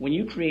law, when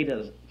you create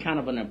a kind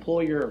of an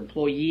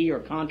employer-employee or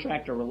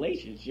contractor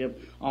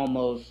relationship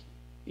almost,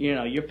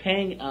 you're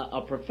paying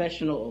a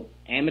professional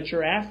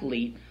amateur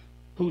athlete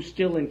who's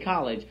still in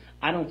college.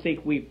 I don't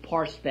think we've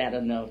parsed that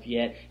enough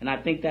yet, and I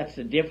think that's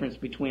the difference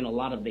between a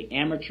lot of the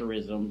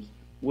amateurisms,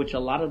 which a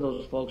lot of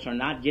those folks are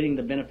not getting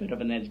the benefit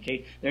of an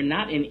education. They're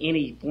not in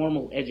any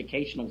formal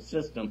educational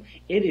system.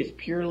 It is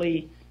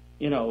purely,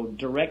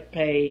 direct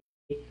pay.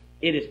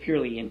 It is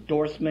purely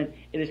endorsement.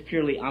 It is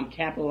purely I'm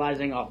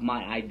capitalizing off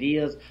my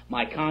ideas,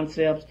 my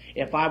concepts.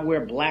 If I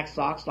wear black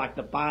socks like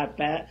the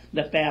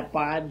Fab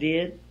Five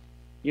did,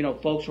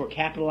 folks were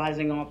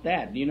capitalizing off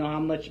that. Do you know how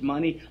much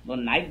money the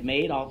Nike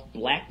made off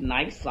black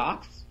Nike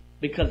socks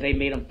because they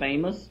made them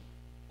famous?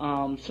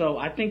 So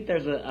I think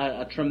there's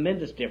a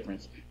tremendous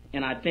difference,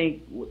 and I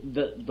think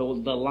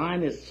the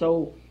line is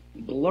so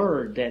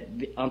blurred that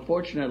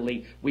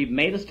unfortunately we've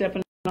made a step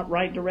in the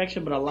right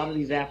direction, but a lot of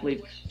these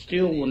athletes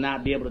still will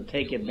not be able to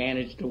take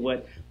advantage to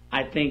what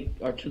I think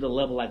or to the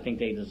level I think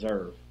they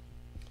deserve.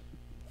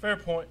 Fair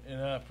point,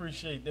 and I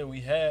appreciate that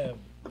we have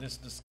this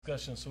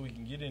discussion so we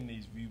can get in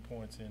these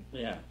viewpoints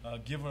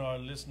and giving our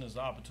listeners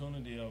the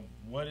opportunity of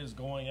what is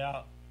going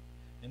out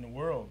in the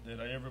world,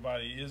 that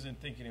everybody isn't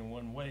thinking in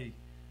one way.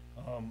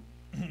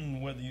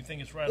 Whether you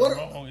think it's right or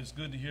wrong, it's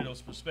good to hear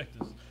those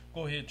perspectives.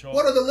 Go ahead, Charles.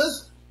 What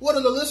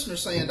are the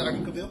listeners saying,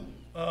 Dr.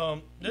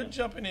 Cavil? They're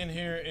jumping in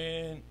here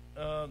and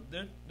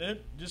they're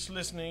just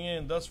listening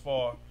in thus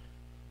far,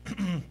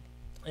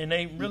 and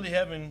they really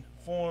haven't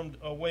formed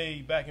a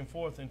way back and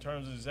forth in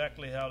terms of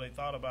exactly how they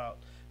thought about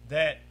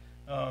that.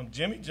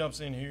 Jimmy jumps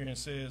in here and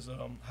says,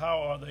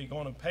 how are they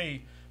going to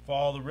pay for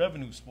all the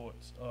revenue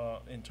sports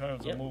in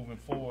terms of moving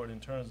forward, in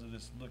terms of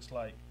this looks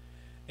like?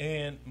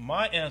 And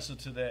my answer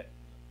to that,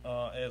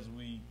 as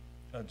we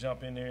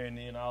jump in there, and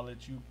then I'll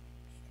let you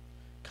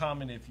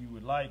comment if you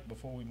would like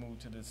before we move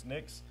to this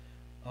next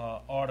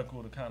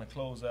article to kind of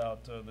close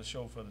out the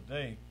show for the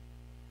day,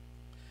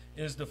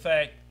 is the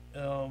fact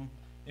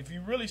if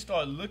you really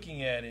start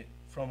looking at it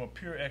from a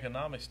pure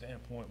economic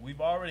standpoint,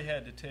 we've already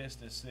had the test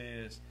that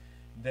says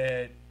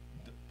that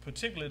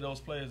particularly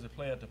those players that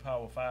play at the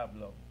Power 5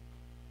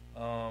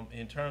 level,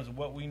 in terms of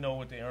what we know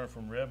what they earn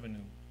from revenue,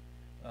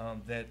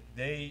 that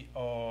they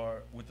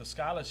are, with the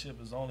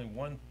scholarship, is only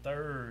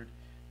 1/3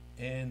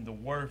 in the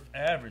worth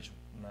average.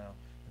 Now,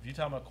 if you're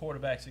talking about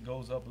quarterbacks, it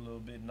goes up a little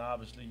bit, and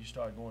obviously you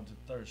start going to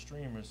third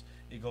streamers,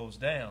 it goes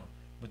down.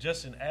 But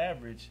just in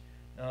average,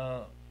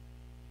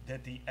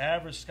 that the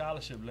average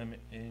scholarship limit,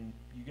 and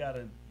you got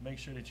to make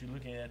sure that you're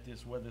looking at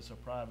this whether it's a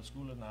private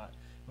school or not,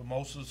 but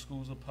most of the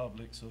schools are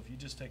public, so if you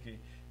just take an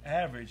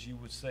average, you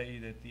would say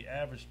that the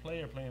average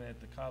player playing at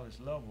the college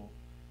level,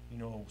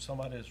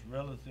 somebody that's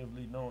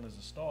relatively known as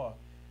a star,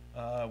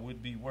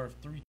 would be worth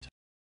 3 times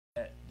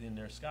that than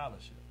their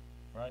scholarship,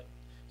 right?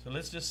 So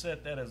let's just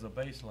set that as a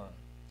baseline.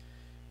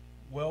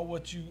 Well,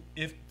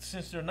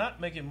 since they're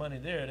not making money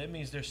there, that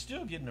means they're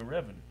still getting the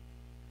revenue.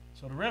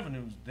 So the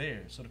revenue's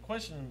there. So the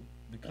question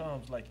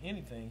becomes, like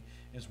anything,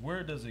 is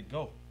where does it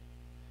go?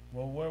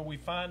 Well, where we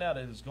find out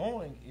it's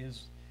going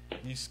is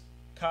these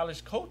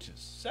college coaches'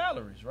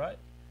 salaries, right?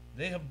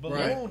 They have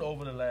ballooned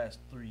over the last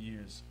 3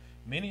 years.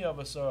 Many of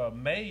us are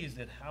amazed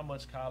at how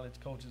much college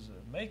coaches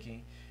are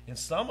making, and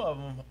some of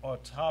them are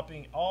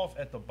topping off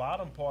at the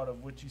bottom part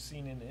of what you've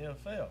seen in the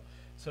NFL.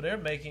 So they're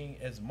making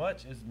as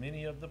much as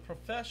many of the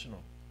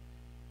professional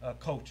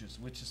coaches,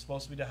 which is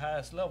supposed to be the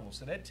highest level.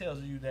 So that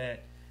tells you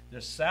that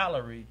their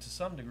salary, to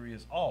some degree,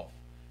 is off.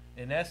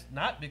 And that's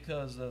not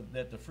because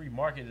that the free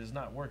market is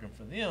not working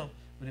for them,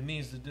 but it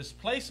means the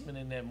displacement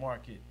in that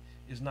market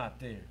is not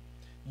there.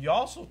 You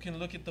also can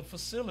look at the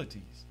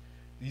facilities.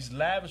 These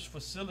lavish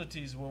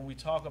facilities, when we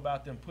talk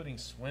about them putting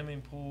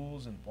swimming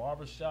pools and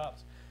barbershops,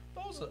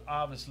 those are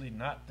obviously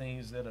not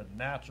things that are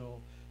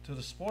natural to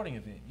the sporting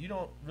event. You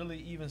don't really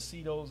even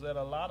see those at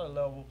a lot of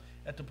level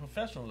at the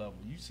professional level.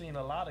 You've seen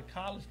a lot of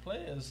college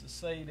players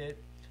say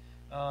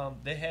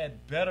that they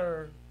had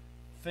better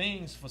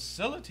things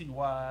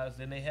facility-wise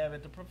than they have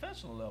at the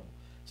professional level.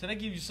 So that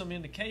gives you some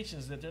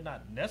indications that they're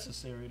not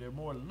necessary, they're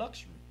more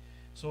luxury.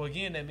 So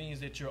again, that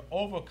means that you're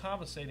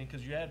overcompensating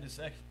because you have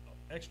this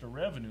extra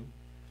revenue,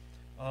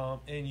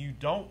 and you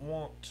don't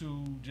want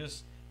to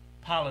just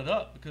pile it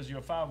up because you're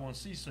a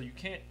 501c, so you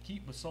can't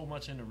keep so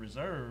much in the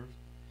reserve.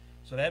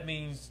 So that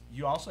means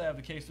you also have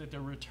the case that they're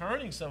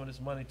returning some of this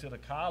money to the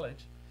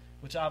college,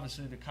 which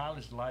obviously the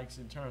college likes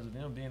in terms of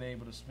them being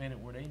able to spend it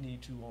where they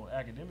need to on the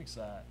academic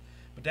side.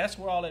 But that's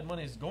where all that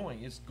money is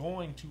going. It's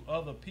going to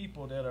other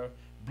people that are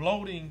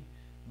bloating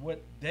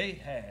what they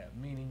have,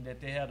 meaning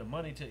that they have the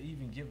money to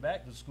even give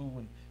back to school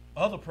when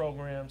other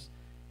programs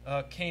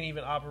can't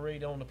even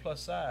operate on the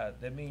plus side.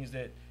 That means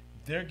that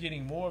they're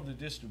getting more of the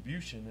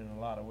distribution in a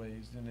lot of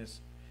ways than this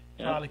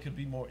probably could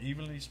be more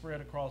evenly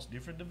spread across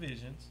different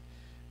divisions.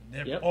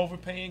 They're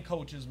overpaying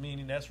coaches,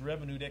 meaning that's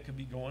revenue that could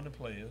be going to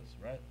players,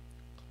 right?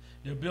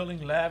 They're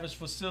building lavish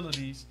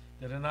facilities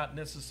that are not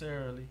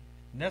necessarily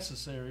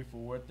necessary for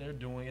what they're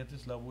doing at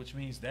this level, which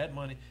means that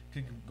money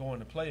could go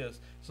into players.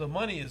 So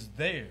money is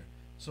there.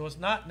 So it's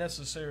not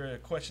necessarily a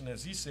question,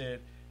 as he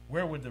said,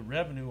 where would the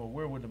revenue or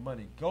where would the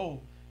money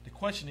go? The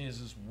question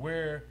is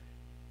where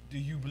do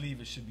you believe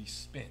it should be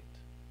spent?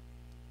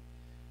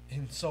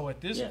 And so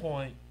at this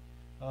point,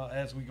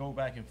 as we go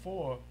back and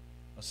forth,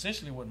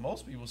 essentially what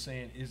most people are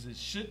saying is it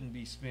shouldn't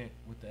be spent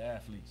with the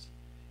athletes.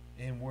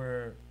 And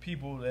where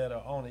people that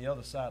are on the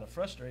other side are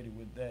frustrated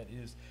with that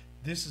is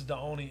this is the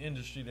only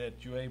industry that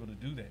you're able to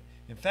do that.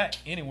 In fact,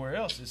 anywhere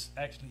else it's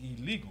actually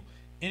illegal.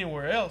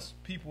 Anywhere else,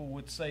 people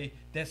would say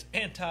that's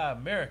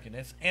anti-American,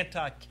 that's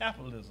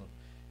anti-capitalism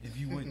if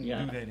you wouldn't do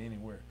that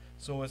anywhere.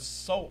 So it's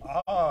so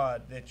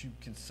odd that you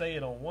can say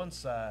it on one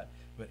side,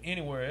 but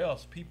anywhere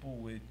else, people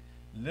would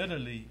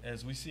literally,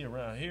 as we see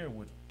around here,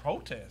 would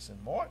protest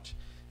and march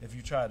if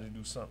you try to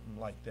do something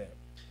like that.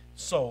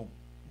 So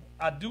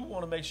I do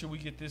want to make sure we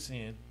get this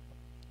in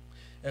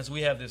as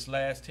we have this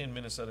last 10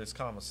 minutes of this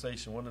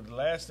conversation. One of the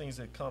last things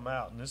that come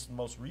out, and this is the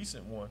most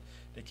recent one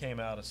that came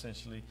out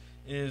essentially,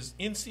 is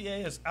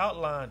NCAA has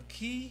outlined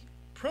key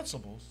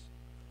principles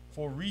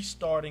for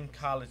restarting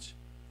college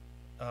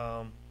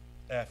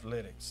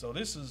athletics. So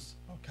this is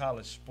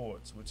college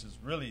sports, which is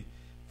really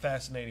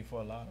fascinating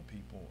for a lot of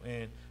people,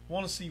 and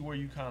want to see where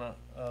you kind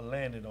of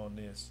landed on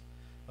this.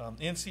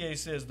 NCAA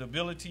says the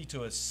ability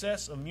to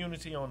assess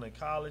immunity on the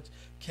college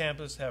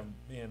campus have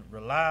been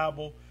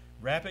reliable,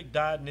 rapid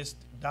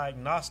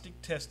diagnostic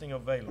testing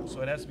available.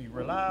 So it has to be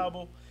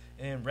reliable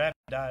and rapid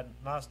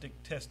diagnostic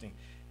testing.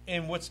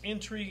 And what's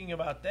intriguing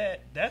about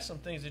that, that's some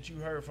things that you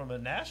heard from a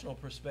national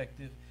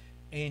perspective,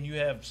 and you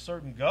have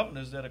certain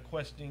governors that are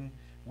questioning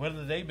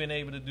whether they've been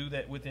able to do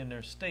that within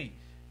their state.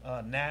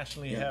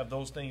 Nationally, have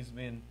those things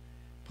been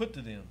put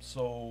to them?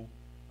 So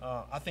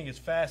I think it's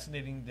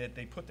fascinating that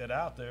they put that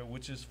out there,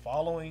 which is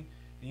following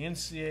the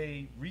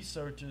NCAA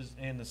researchers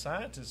and the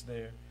scientists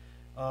there.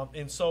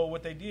 And so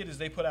what they did is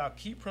they put out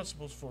key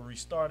principles for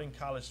restarting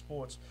college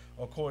sports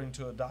according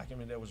to a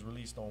document that was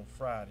released on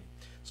Friday.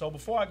 So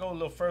before I go a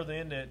little further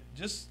in that,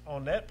 just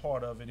on that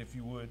part of it, if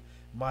you would,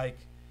 Mike,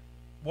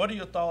 what are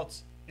your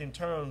thoughts in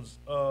terms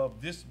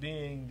of this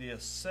being the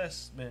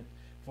assessment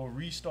for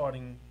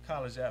restarting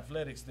college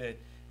athletics, that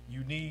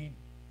you need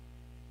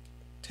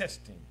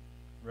testing,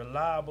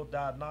 reliable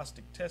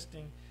diagnostic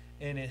testing,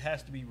 and it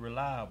has to be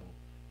reliable?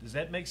 Does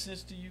that make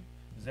sense to you?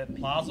 Is that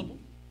plausible?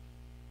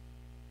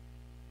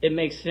 It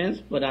makes sense,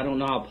 but I don't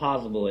know how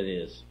plausible it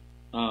is,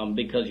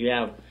 because you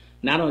have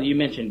not only, you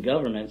mentioned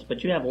governments,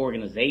 but you have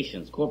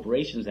organizations,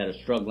 corporations that are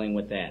struggling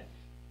with that.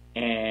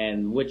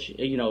 And which,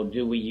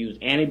 do we use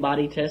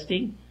antibody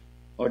testing,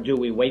 or do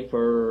we wait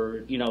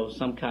for,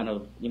 some kind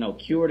of,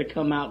 cure to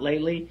come out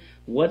lately?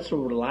 What's a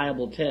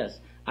reliable test?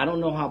 I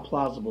don't know how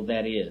plausible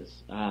that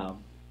is.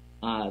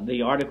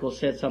 The article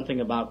said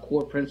something about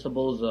core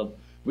principles of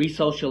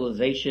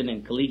resocialization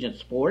in collegiate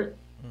sport.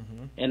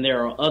 Mm-hmm. And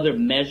there are other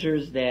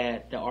measures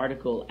that the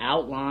article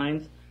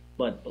outlines,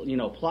 but,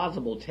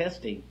 plausible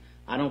testing,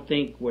 I don't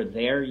think we're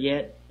there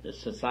yet.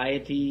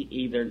 Society,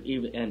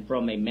 even and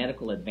from a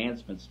medical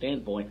advancement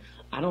standpoint,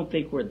 I don't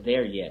think we're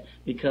there yet,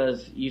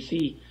 because you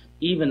see,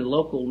 even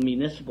local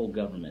municipal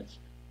governments,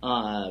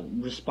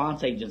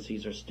 response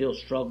agencies are still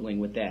struggling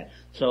with that.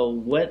 So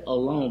what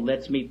alone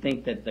lets me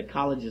think that the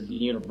colleges and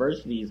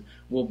universities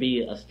will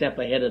be a step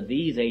ahead of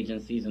these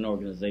agencies and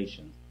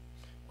organizations.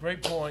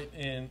 Great point.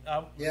 And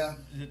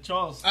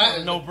Charles,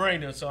 a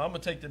no-brainer, so I'm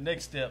going to take the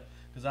next step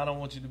because I don't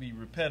want you to be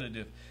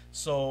repetitive.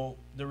 So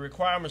the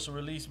requirements are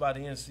released by the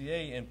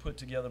NCAA and put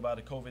together by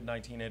the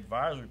COVID-19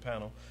 advisory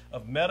panel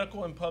of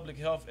medical and public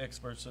health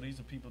experts. So these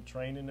are people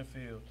trained in the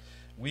field.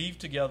 Weave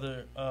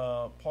together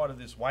part of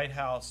this White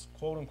House,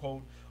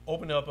 quote-unquote,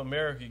 Open Up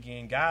America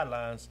Again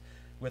guidelines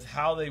with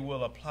how they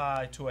will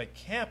apply to a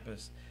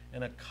campus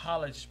and a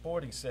college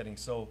sporting setting.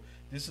 So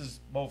this is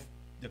both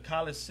the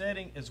college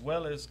setting as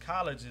well as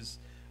colleges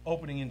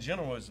opening in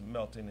general is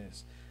melting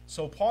this.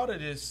 So part of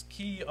this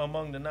key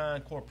among the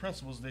 9 core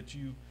principles that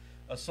you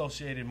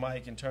associated,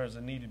 Mike, in terms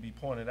of need to be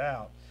pointed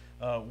out,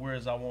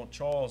 whereas I want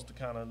Charles to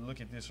kind of look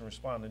at this and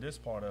respond to this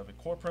part of it.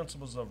 Core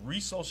principles of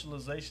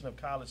resocialization of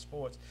college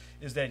sports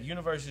is that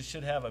universities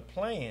should have a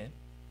plan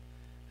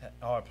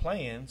or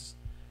plans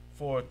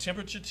for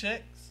temperature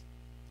checks,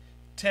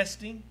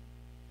 testing,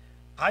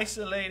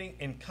 isolating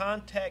and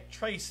contact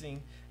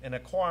tracing, and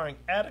acquiring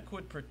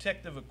adequate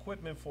protective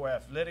equipment for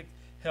athletic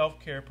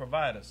healthcare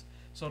providers.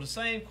 So the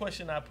same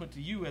question I put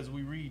to you as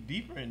we read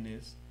deeper in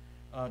this,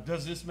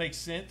 does this make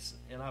sense?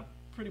 And I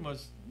pretty much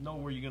know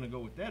where you're going to go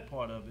with that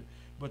part of it.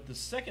 But the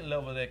second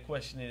level of that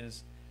question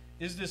is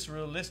this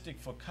realistic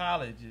for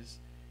colleges?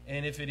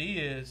 And if it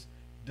is,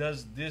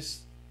 does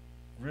this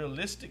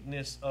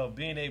realisticness of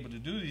being able to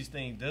do these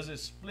things, does it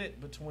split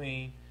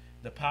between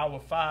the Power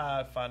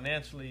 5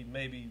 financially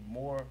maybe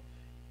more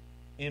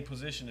in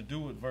position to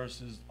do it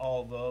versus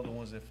all the other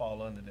ones that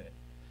fall under that?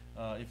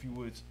 If you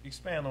would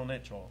expand on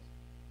that, Charles.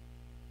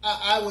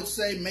 I would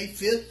say May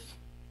 5th,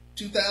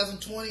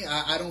 2020.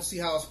 I don't see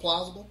how it's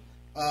plausible.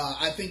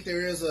 I think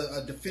there is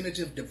a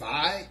definitive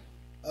divide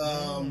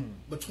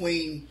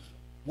between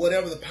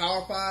whatever the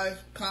Power 5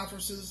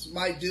 conferences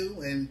might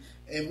do, and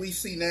we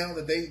see now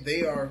that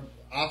they are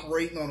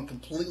operating on a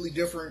completely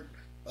different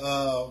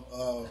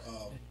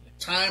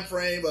time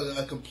frame,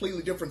 a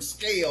completely different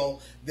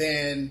scale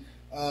than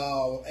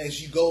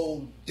as you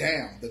go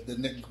down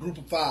the group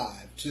of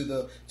 5 to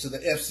the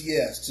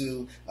FCS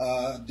to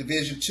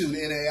Division II,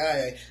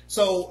 NAIA.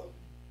 So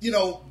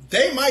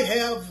they might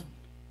have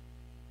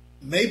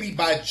maybe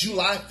by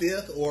July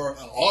 5th or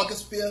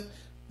August 5th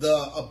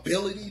the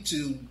ability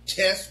to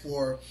test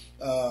for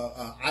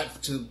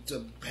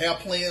to have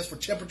plans for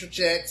temperature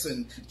checks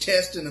and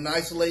testing and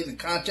isolating and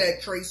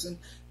contact tracing.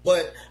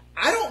 But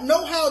I don't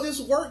know how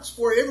this works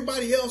for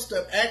everybody else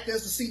to act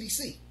as the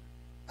CDC.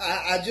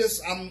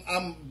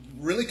 I'm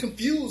really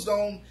confused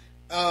on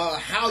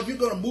how you're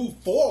going to move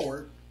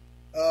forward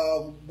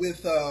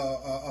with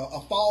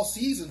a fall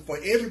season for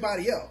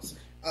everybody else.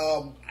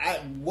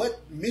 What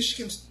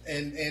Michigan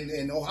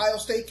and Ohio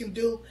State can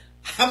do,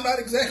 I'm not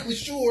exactly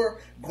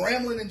sure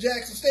Grambling and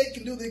Jackson State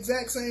can do the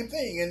exact same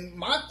thing. And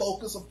my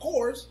focus, of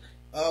course,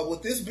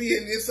 with this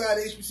being inside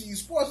HBCU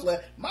Sports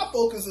Lab, my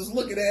focus is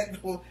looking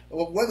at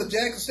whether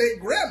Jackson State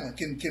and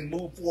Grambling can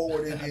move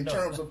forward in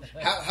terms of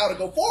how to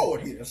go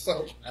forward here.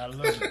 So I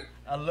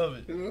love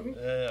it.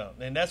 Yeah,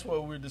 and that's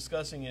what we're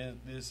discussing.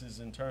 Is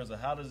in terms of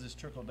how does this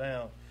trickle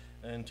down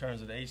in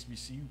terms of the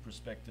HBCU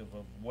perspective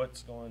of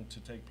what's going to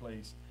take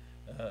place.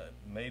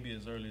 Maybe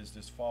as early as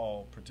this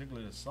fall,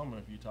 particularly this summer,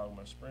 if you're talking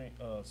about spring,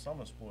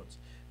 summer sports,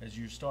 as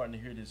you're starting to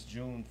hear this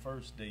June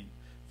 1st date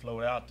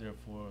float out there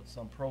for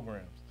some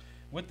programs.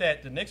 With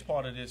that, the next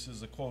part of this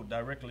is a quote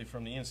directly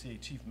from the NCAA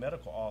Chief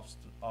Medical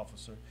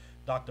Officer,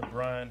 Dr.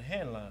 Brian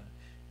Hanline.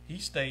 He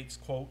states,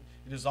 quote,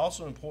 "It is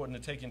also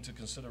important to take into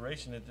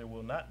consideration that there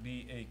will not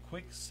be a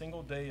quick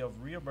single day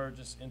of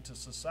reemergence into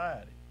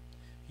society."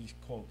 He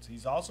quotes,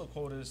 he's also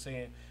quoted as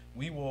saying,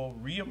 "We will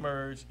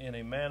reemerge in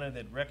a manner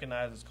that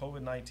recognizes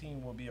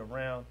COVID-19 will be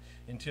around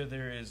until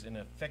there is an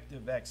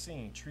effective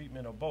vaccine,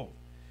 treatment, or both.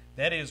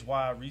 That is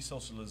why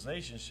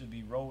resocialization should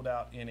be rolled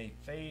out in a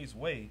phased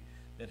way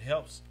that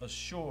helps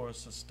assure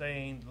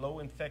sustained low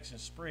infection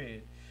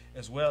spread,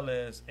 as well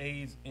as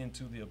aids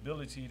into the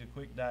ability to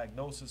quick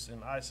diagnosis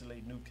and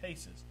isolate new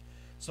cases."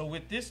 So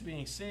with this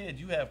being said,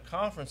 you have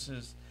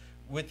conferences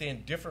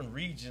within different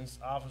regions,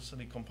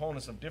 obviously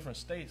components of different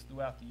states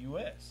throughout the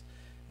U.S.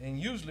 And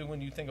usually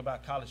when you think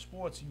about college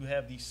sports, you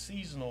have these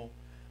seasonal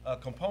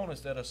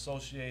components that are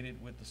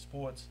associated with the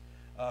sports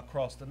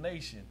across the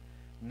nation.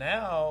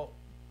 Now,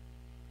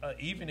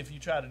 even if you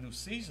try to do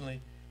seasonally,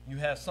 you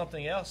have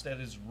something else that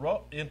is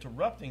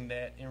interrupting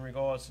that in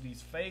regards to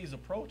these phase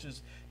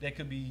approaches that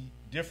could be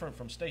different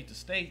from state to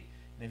state.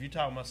 And if you're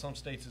talking about some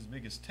states as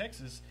big as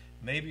Texas,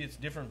 maybe it's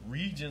different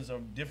regions or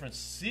different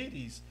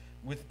cities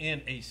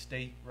within a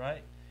state,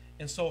 right?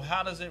 And so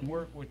how does it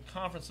work with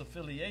conference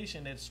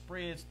affiliation that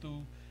spreads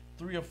through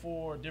 3 or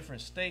 4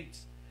 different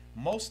states?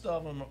 Most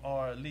of them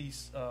are at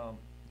least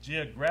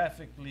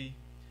geographically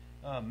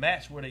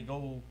matched where they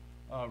go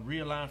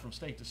realign from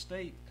state to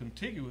state,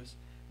 contiguous.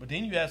 But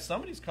then you have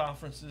some of these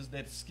conferences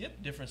that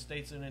skip different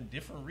states and in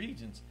different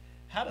regions.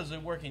 How does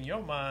it work in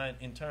your mind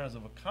in terms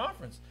of a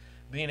conference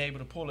being able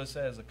to pull us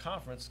as a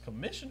conference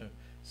commissioner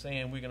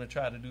saying we're going to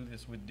try to do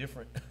this with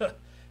different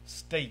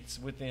states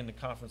within the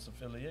conference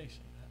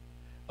affiliation,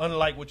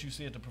 unlike what you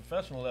see at the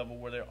professional level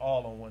where they're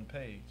all on one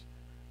page?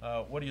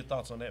 What are your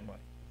thoughts on that, Mike?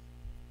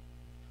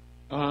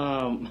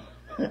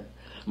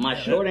 My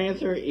short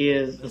answer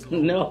is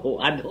no,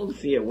 I don't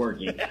see it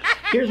working.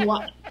 Here's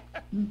why,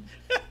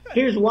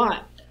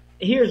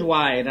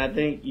 and I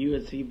think you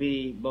and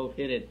CB both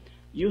hit it.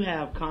 You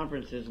have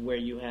conferences where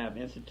you have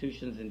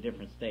institutions in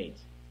different states.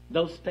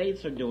 Those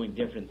states are doing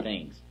different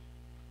things.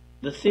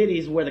 The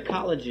cities where the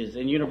colleges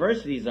and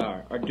universities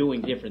are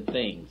doing different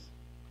things.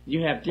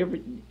 You have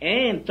different,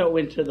 and throw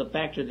into the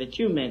factor that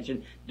you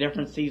mentioned,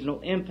 different seasonal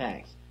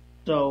impacts.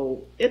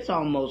 So it's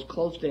almost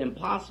close to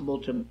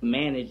impossible to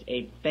manage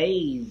a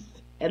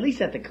phased, at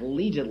least at the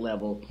collegiate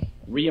level,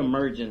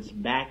 reemergence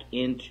back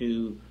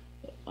into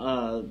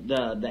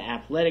the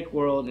athletic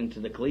world, into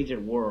the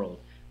collegiate world.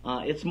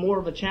 It's more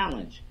of a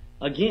challenge.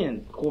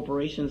 Again,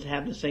 corporations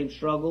have the same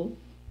struggle.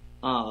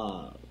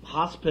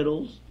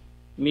 Hospitals,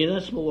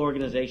 municipal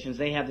organizations,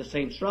 they have the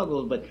same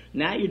struggles, but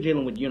now you're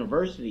dealing with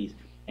universities.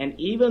 And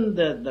even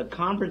the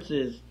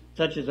conferences,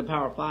 such as the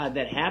Power Five,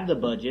 that have the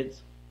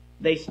budgets,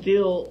 they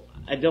still,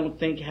 I don't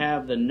think,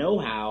 have the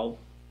know-how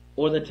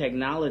or the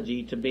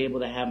technology to be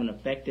able to have an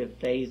effective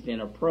phased-in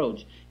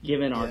approach,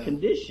 given our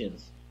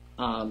conditions.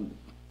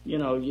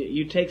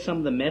 You take some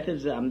of the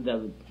methods,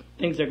 the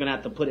things they're going to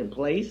have to put in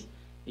place.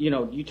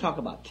 You talk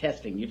about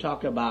testing. You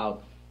talk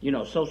about,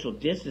 social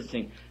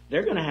distancing.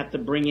 They're going to have to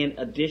bring in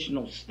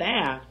additional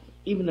staff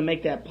even to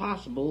make that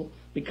possible,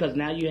 because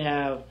now you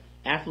have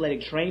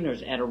athletic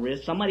trainers at a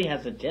risk. Somebody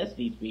has to test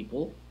these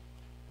people.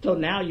 So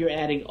now you're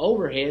adding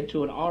overhead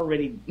to an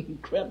already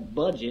crept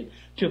budget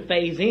to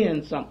phase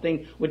in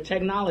something with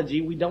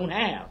technology we don't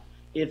have.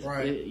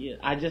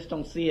 I just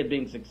don't see it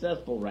being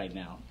successful right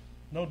now.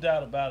 No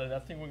doubt about it. I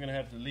think we're going to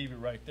have to leave it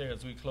right there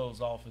as we close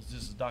off. As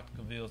this is Dr.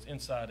 Cavil's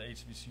Inside the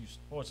HBCU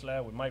Sports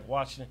Lab with Mike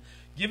Washington,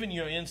 giving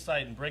your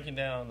insight and breaking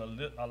down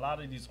a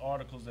lot of these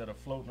articles that are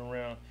floating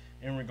around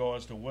in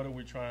regards to what are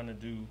we trying to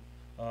do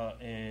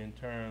in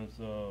terms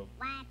of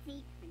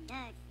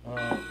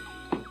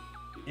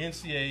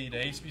NCAA, the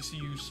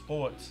HBCU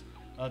sports,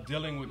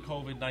 dealing with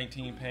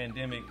COVID-19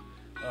 pandemic.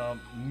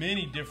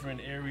 Many different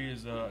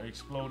areas are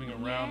exploding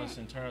around us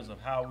in terms of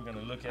how we're going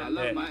to look at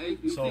that.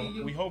 So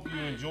we hope you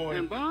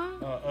enjoy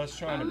us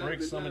trying to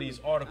break some of these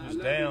articles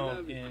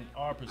down in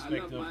our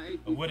perspective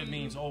of what it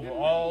means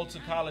overall to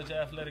college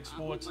athletic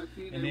sports,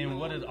 and then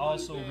what it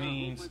also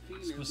means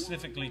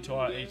specifically to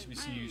our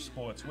HBCU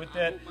sports. With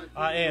that,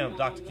 I am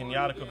Dr.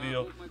 Kenyatta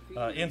Cavil,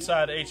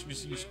 inside the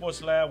HBCU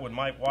Sports Lab with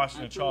Mike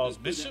Washington and Charles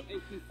Bishop,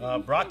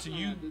 brought to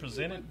you,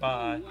 presented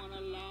by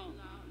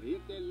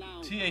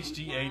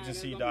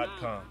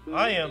THGAgency.com.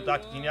 I am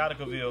Dr. Kenyatta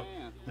Cavil,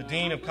 the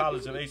Dean of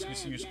College of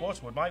HBCU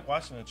Sports with Mike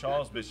Washington and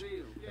Charles Bishop.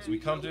 As we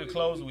come to a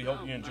close, we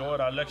hope you enjoyed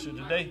our lecture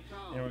today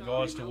in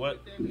regards to what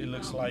it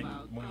looks like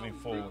moving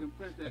forward.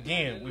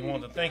 Again, we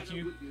want to thank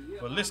you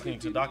for listening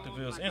to Dr.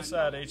 Ville's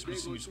Inside the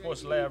HBCU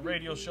Sports Lab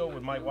radio show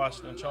with Mike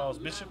Washington and Charles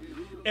Bishop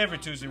every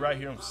Tuesday right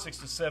here from 6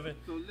 to 7,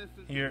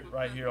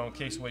 right here on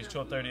KCOH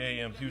 1230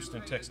 AM,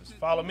 Houston, Texas.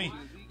 Follow me,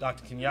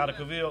 Dr. Kenyatta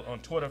Cavil, on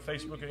Twitter,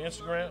 Facebook, or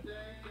Instagram.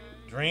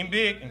 Dream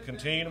big and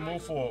continue to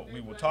move forward.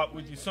 We will talk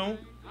with you soon.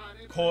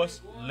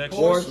 Course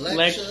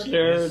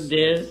lecture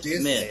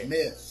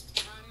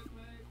dismissed.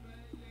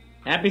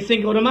 Happy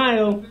Cinco de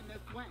Mayo.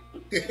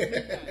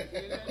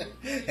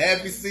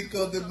 Happy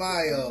Cinco de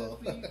Mayo.